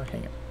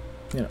 Hang on.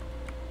 No.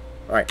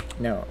 Alright,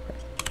 now I'll press.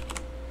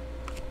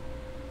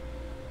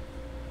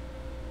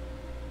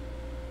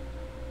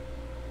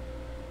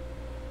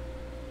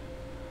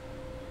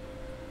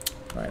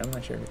 Alright, I'm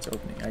not sure if it's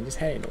opening. I just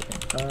had it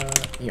open.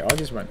 Here, I'll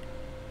just run it.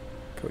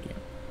 Codium.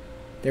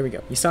 There we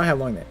go. You saw how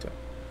long that took.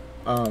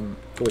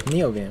 But with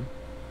Neovim,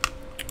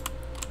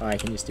 I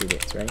can just do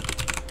this, right?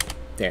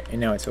 There, and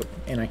now it's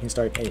open, and I can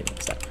start editing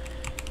stuff.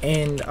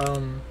 And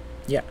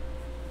yeah,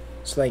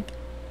 so like,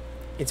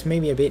 it's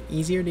maybe a bit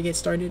easier to get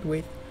started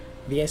with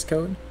VS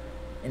Code,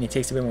 and it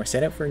takes a bit more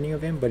setup for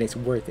Neovim, but it's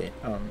worth it.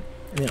 And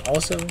then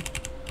also,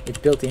 it's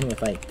built in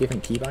with like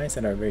different keybinds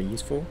that are very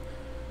useful.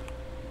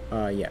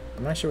 Yeah,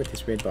 I'm not sure what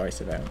this red bar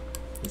is about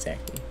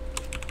exactly.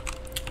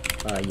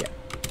 Yeah.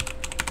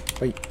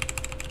 Wait.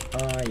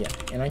 Yeah,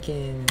 and I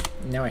can,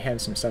 now I have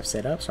some stuff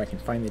set up, so I can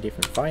find the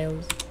different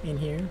files in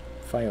here.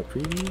 File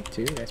preview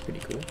too, that's pretty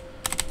cool.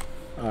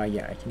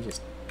 Yeah, I can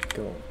just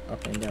go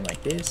up and down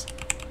like this,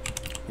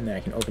 and then I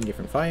can open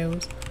different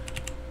files.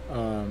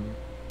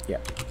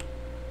 Yeah,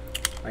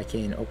 I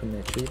can open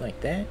the tree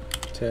like that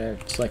to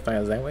select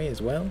files that way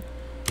as well.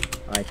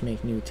 I can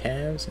make new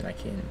tabs, and I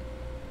can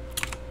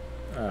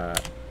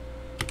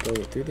go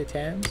through the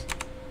tabs.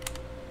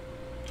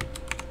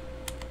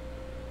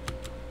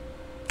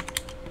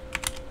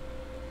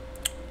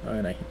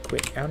 And I can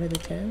quit out of the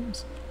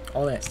tabs,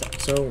 all that stuff.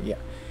 So yeah,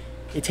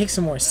 it takes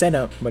some more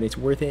setup, but it's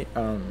worth it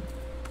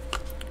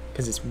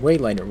because it's way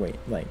lighter weight.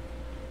 Like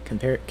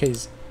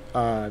because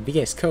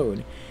VS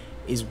Code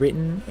is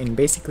written and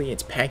basically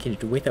it's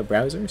packaged with a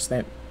browser, so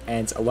that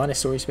adds a lot of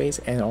storage space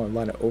and a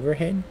lot of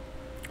overhead,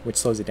 which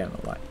slows it down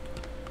a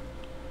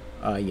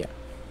lot. Yeah.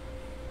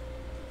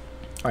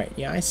 Alright,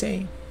 yeah, I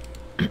say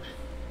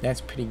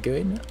that's pretty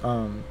good.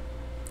 I'll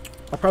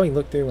probably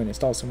look through and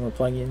install some more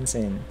plugins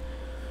and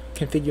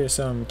configure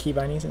some key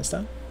bindings and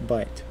stuff,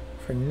 but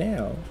for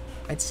now,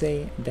 I'd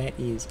say that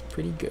is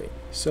pretty good.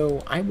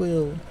 So I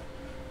will,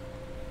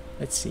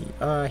 let's see,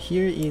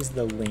 here is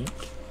the link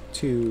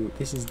to,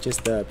 this is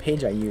just the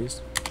page I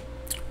use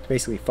to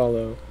basically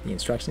follow the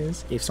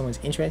instructions. If someone's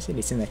interested,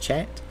 it's in the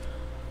chat.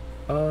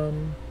 So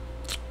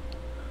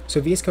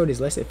VS Code is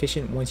less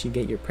efficient once you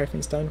get your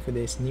preference done for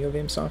this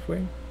Neovim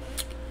software.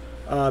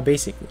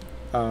 Basically,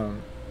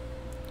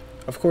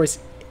 of course,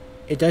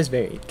 it does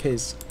vary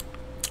because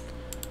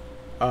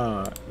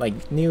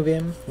like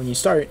Neovim, when you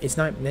start, it's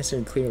not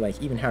necessarily clear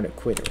like even how to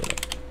quit or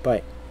whatever.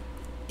 But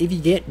if you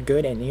get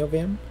good at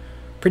Neovim,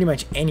 pretty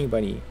much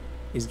anybody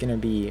is gonna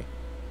be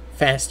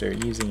faster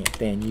using it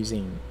than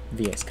using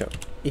VS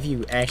Code if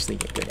you actually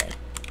get good at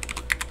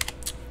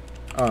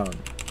it.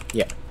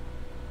 Yeah.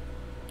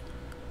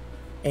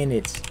 And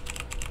it's,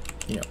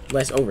 you know,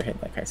 less overhead,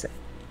 like I said.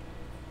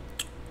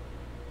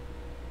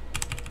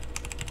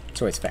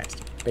 So it's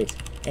faster,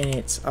 basically. And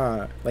it's,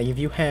 like if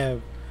you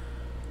have,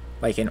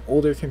 like an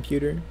older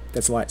computer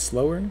that's a lot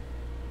slower,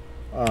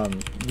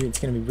 it's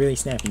going to be really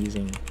snappy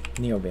using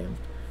Neovim,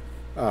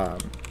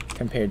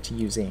 compared to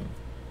using,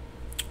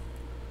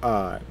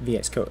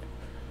 VS Code.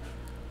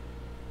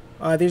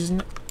 Let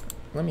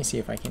me see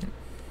if I can,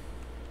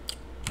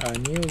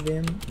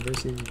 Neovim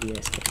versus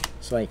VS Code.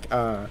 So like,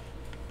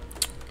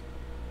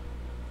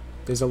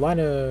 there's a lot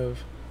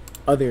of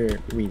other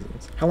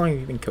reasons. How long have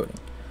you been coding?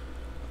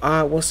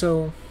 Well,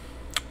 so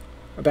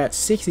about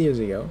 6 years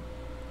ago,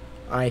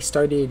 I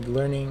started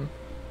learning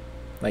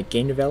like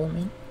game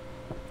development.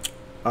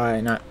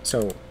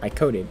 So I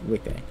coded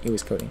with that. It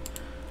was coding.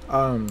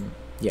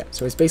 Yeah,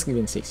 so it's basically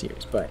been 6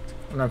 years, but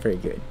I'm not very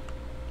good.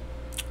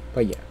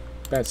 But yeah,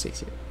 about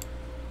 6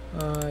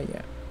 years.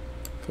 Yeah,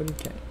 coded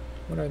cat.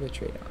 What are the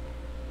trade-offs?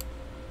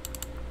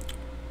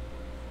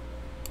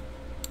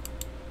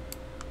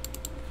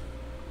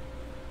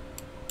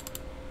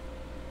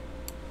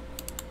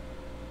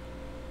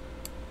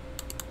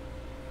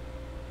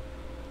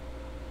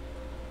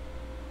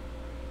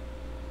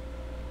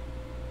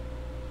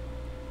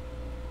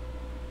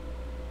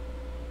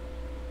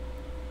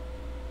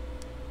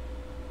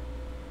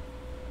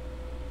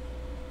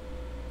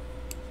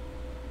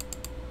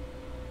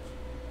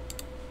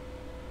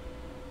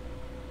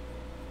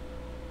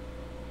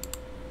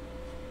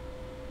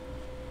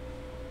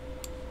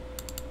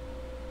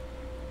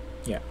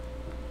 Yeah.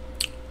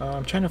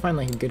 I'm trying to find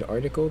like a good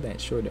article that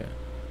sort of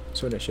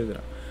shows it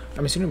up.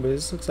 I'm assuming, but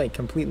this looks like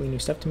completely new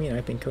stuff to me, and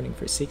I've been coding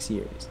for 6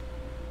 years.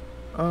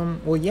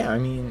 Well, yeah, I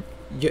mean,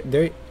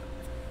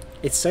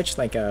 it's such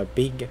like a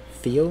big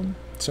field,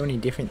 so many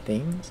different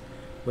things,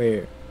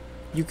 where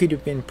you could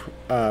have been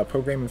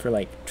programming for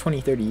like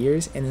 20-30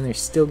 years, and then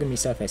there's still gonna be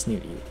stuff that's new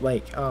to you.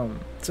 Like,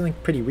 something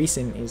pretty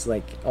recent is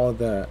like all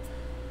the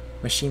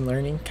machine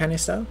learning kind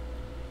of stuff.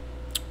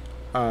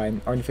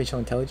 And artificial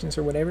intelligence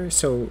or whatever.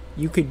 So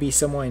you could be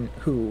someone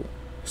who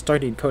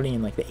started coding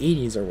in like the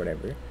 80s or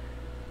whatever.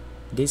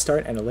 Did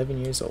start at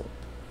 11 years old.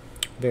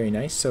 Very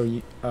nice. So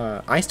you,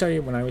 I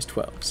started when I was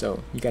 12,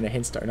 so you got a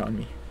head start on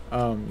me.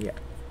 Yeah.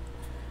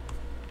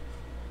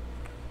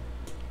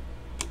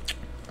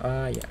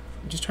 Yeah.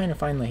 I'm just trying to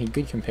find like a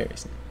good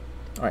comparison.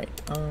 Alright,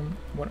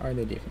 what are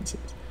the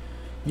differences?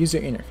 User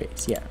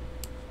interface, yeah.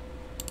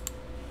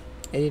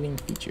 Editing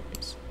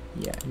features.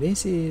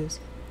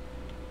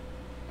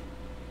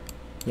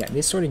 Yeah,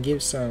 this sort of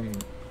gives some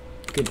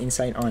good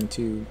insight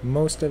onto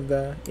most of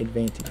the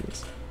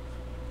advantages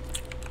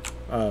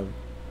of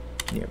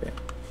Neovim.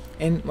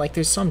 And like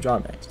there's some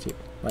drawbacks too.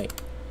 Like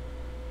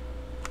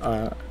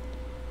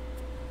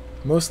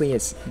mostly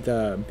it's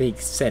the big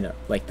setup.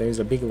 Like there's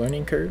a big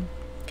learning curve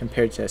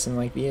compared to something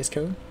like VS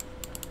Code.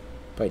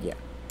 But yeah.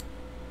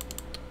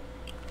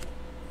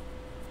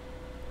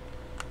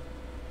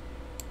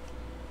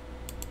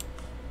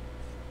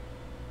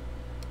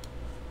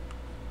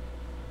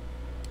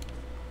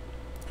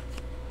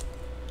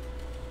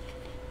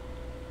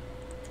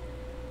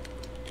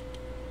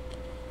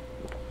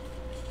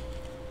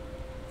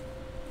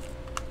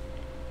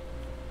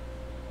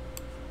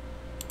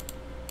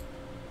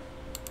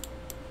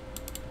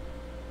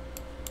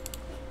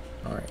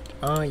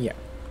 Yeah.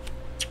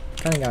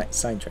 Kind of got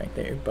sidetracked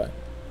there, but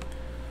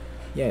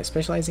yeah,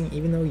 specializing,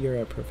 even though you're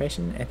a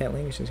profession at that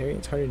language area,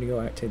 it's harder to go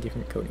out to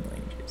different coding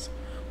languages.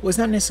 Well, it's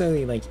not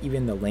necessarily like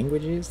even the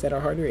languages that are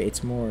harder,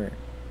 it's more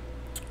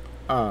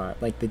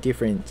like the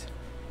different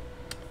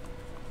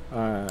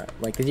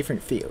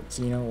fields,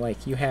 you know,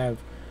 like you have,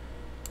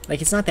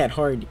 like it's not that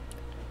hard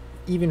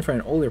even for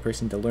an older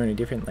person to learn a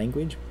different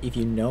language if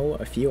you know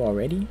a few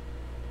already,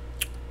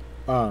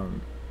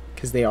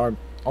 because they are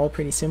all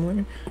pretty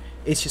similar.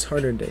 It's just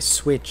harder to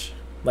switch.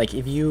 Like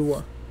if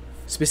you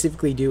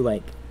specifically do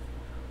like,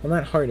 well,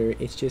 not harder,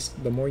 it's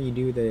just the more you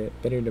do, the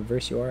better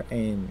diverse you are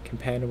and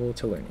compatible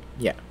to learning.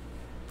 Yeah.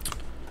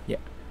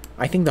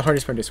 I think the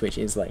hardest part to switch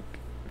is like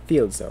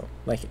fields though.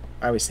 Like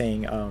I was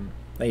saying,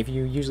 like if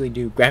you usually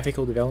do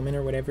graphical development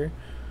or whatever,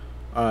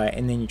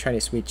 and then you try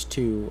to switch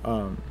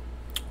to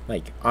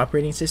like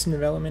operating system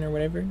development or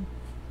whatever,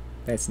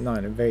 that's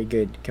not a very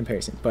good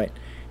comparison. But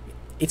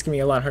it's gonna be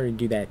a lot harder to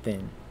do that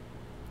than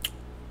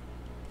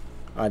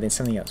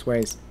something else.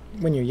 Whereas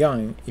when you're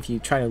young, if you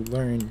try to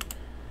learn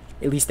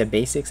at least the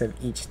basics of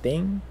each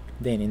thing,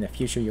 then in the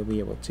future you'll be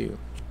able to,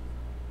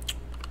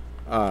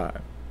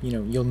 you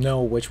know, you'll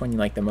know which one you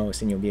like the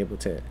most, and you'll be able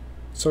to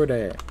sort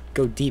of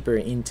go deeper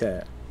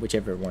into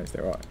whichever ones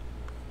there are.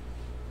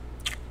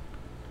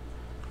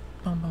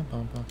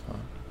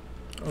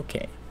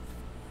 Okay.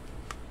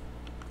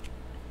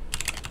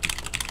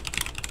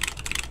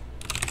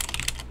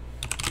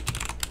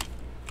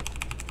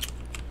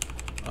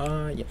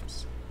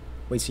 Yes.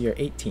 Wait, so you're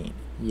 18?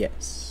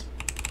 Yes.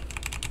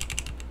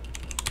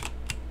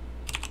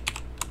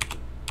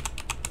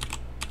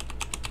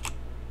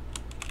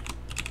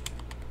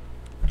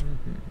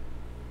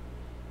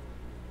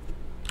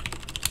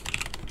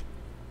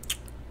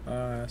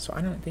 So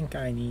I don't think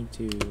I need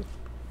to,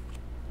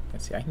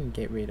 let's see, I can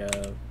get rid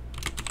of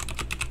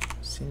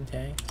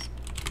syntax.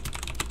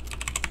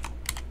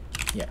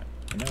 Yeah,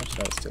 and now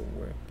that'll still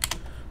work.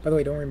 By the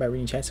way, don't worry about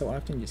reading chat so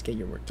often, just get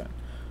your work done.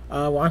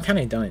 Well, I'm kind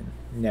of done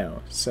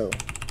now, so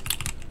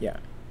yeah.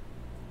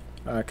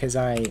 Because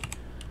I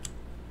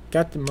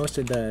got most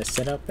of the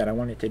setup that I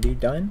wanted to do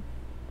done.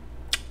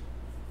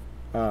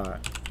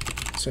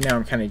 So now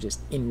I'm kind of just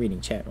in reading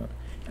chat mode.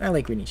 And I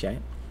like reading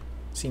chat,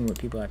 seeing what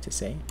people have to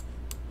say.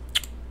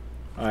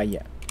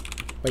 Yeah.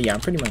 But yeah, I'm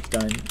pretty much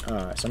done.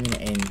 So I'm going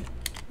to end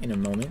in a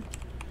moment.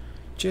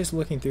 Just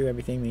looking through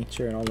everything, making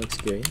sure it all looks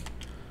good.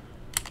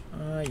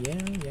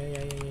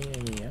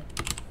 Yeah.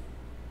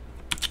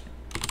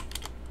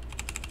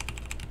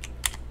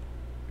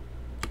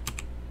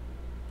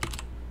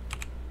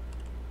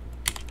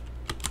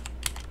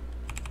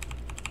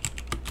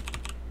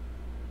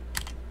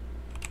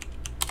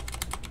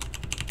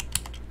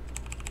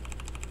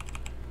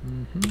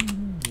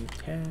 New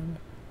tab.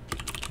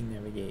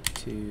 Navigate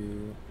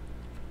to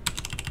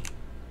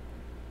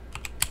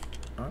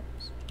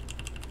ops.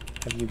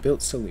 Have you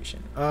built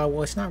solution?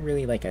 Well, it's not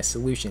really like a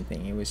solution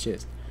thing. It was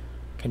just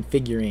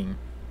configuring,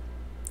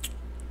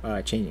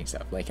 changing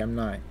stuff. Like I'm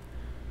not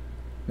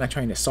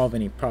trying to solve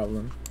any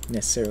problem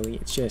necessarily.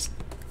 It's just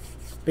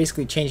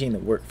basically changing the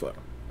workflow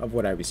of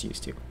what I was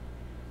used to.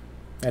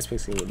 That's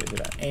basically what it's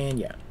about. And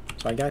yeah,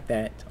 so I got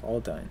that all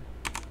done.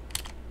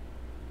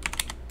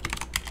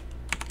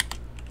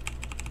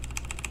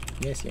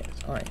 Yes.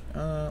 Alright,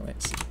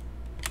 let's see.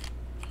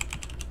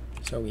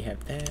 So we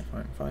have that,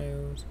 find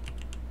files,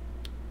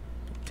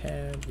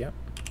 tab, yep.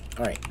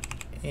 Alright,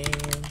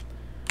 and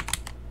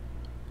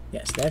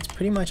yes, that's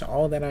pretty much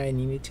all that I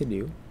needed to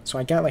do. So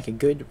I got like a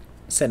good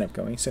setup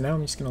going. So now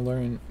I'm just going to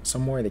learn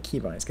some more of the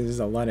keybinds, because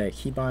there's a lot of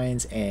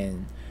keybinds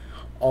and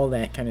all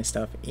that kind of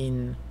stuff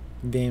in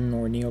Vim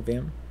or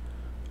Neovim.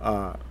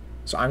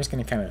 So I'm just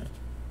going to kind of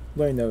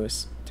learn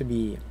those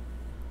to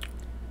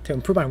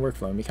improve my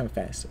workflow and become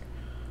faster.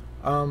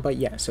 But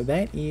yeah, so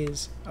that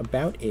is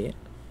about it.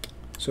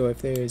 So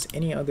if there's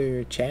any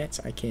other chats,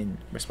 I can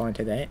respond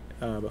to that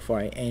before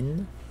I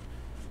end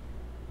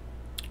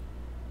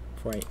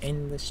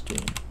the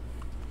stream.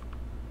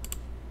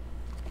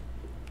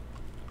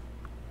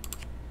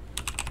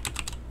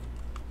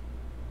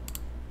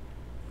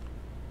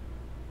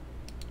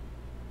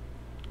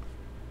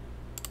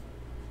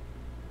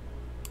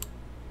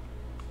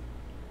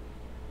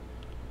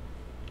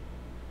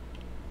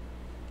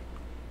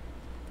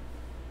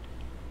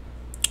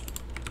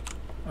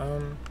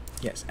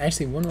 Yes,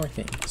 actually one more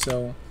thing.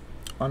 So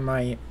on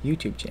my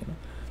YouTube channel,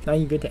 now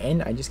you're good to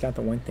end. I just got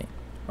the one thing.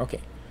 Okay.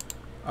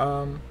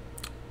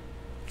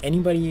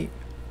 Anybody,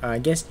 I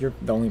guess you're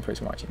the only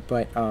person watching,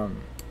 but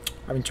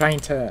I've been trying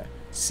to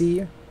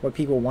see what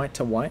people want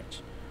to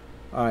watch.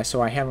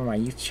 So I have on my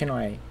YouTube channel,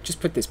 I just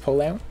put this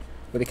poll out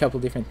with a couple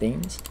different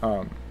things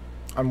on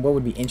what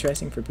would be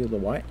interesting for people to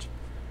watch.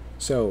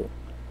 So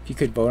if you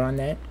could vote on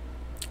that,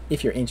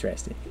 if you're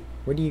interested.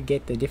 Where do you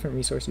get the different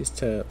resources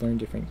to learn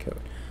different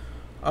code?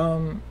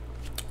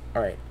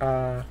 Alright,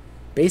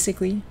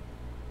 basically,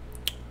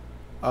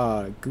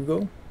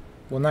 Google,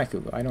 well, not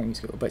Google, I don't use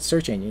Google, but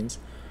search engines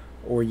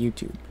or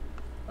YouTube,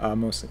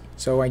 mostly.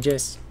 So if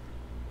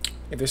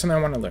there's something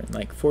I want to learn,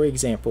 like for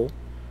example,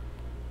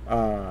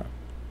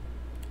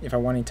 if I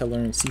wanted to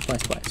learn C++,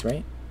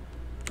 right?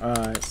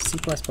 C++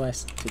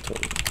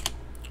 tutorial,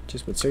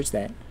 just would search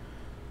that,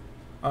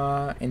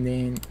 and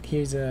then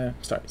here's a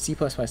C++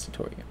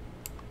 tutorial.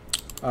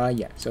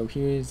 Yeah, so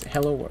here's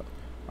hello world.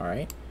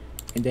 Alright,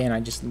 and then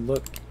I just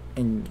look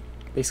and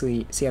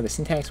basically see how the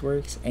syntax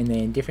works, and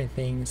then different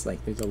things,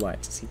 like there's a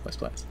lot to C++,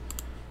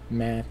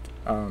 math,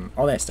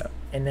 all that stuff,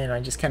 and then I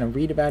just kind of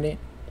read about it,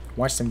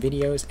 watch some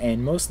videos,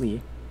 and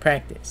mostly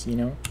practice, you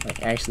know,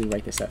 like actually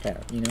write the stuff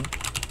out, you know.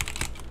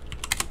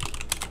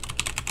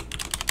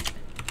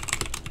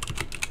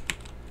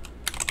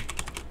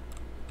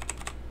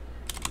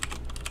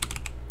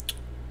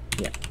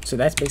 Yeah, so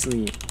that's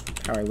basically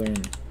how I learn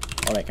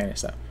all that kind of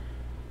stuff.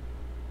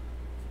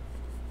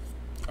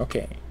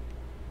 Okay.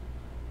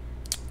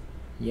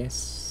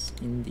 Yes,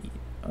 indeed.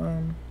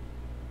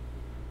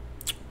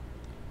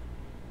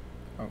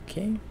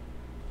 Okay.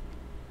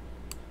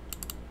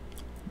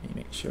 Let me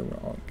make sure we're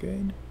all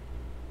good.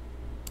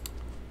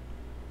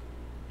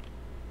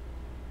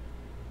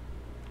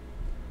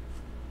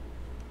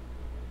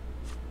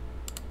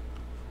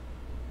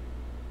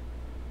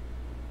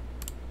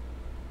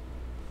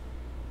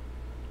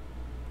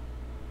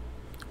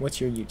 What's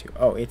your YouTube?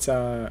 Oh, it's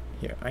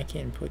here, I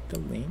can put the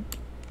link.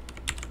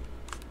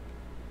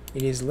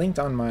 It is linked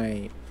on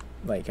my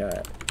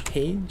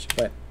page,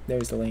 but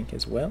there's the link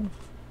as well.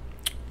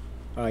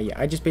 Yeah,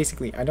 I just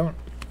basically, I don't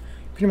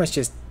pretty much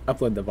just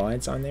upload the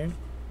VODs on there.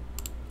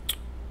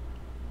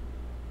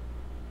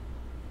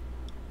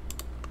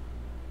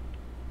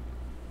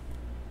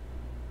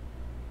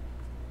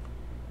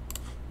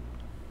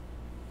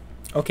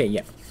 Okay,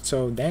 yeah,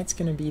 so that's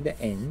gonna be the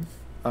end.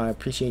 I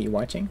appreciate you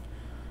watching.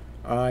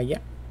 Yeah,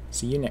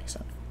 see you next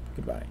time.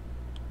 Goodbye.